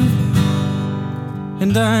alive.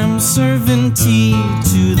 And I'm serving tea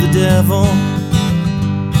to the devil.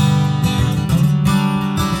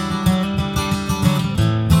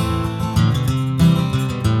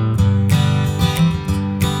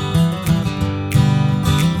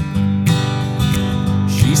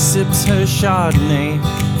 She sips her Chardonnay,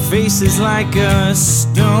 faces like a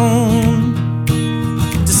stone.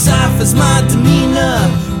 Deciphers my demeanor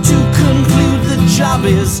to conclude the job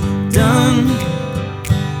is done.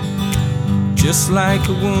 Just like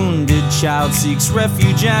a wounded child seeks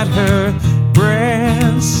refuge at her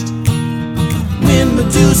breast. When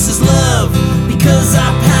Medusa's love, because I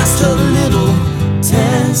passed her little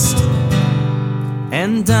test.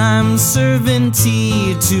 And I'm serving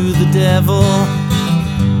tea to the devil.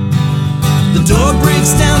 The door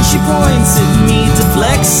breaks down, she points at me,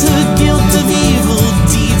 deflects her guilt of evil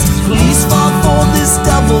deeds. Police fought for this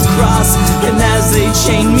double cross, and as they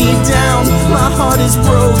chain me down, my heart is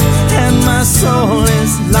broke and my soul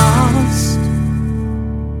is lost.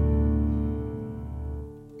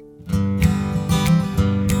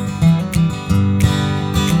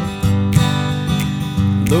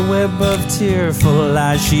 The web of tearful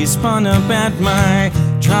lies she spun up at my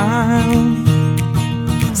trial.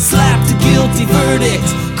 Slapped a guilty verdict,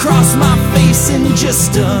 crossed my face in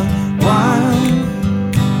just a while.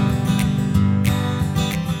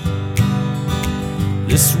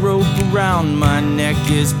 This rope around my neck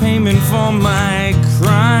is payment for my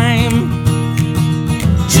crime.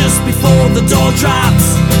 Just before the door drops,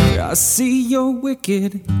 I see your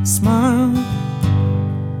wicked smile.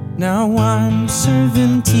 Now I'm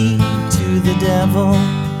serving tea to the devil.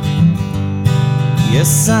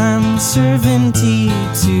 Yes, I'm serving tea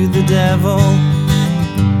to the devil.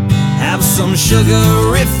 Have some sugar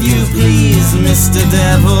if you please, Mr.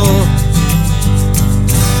 Devil.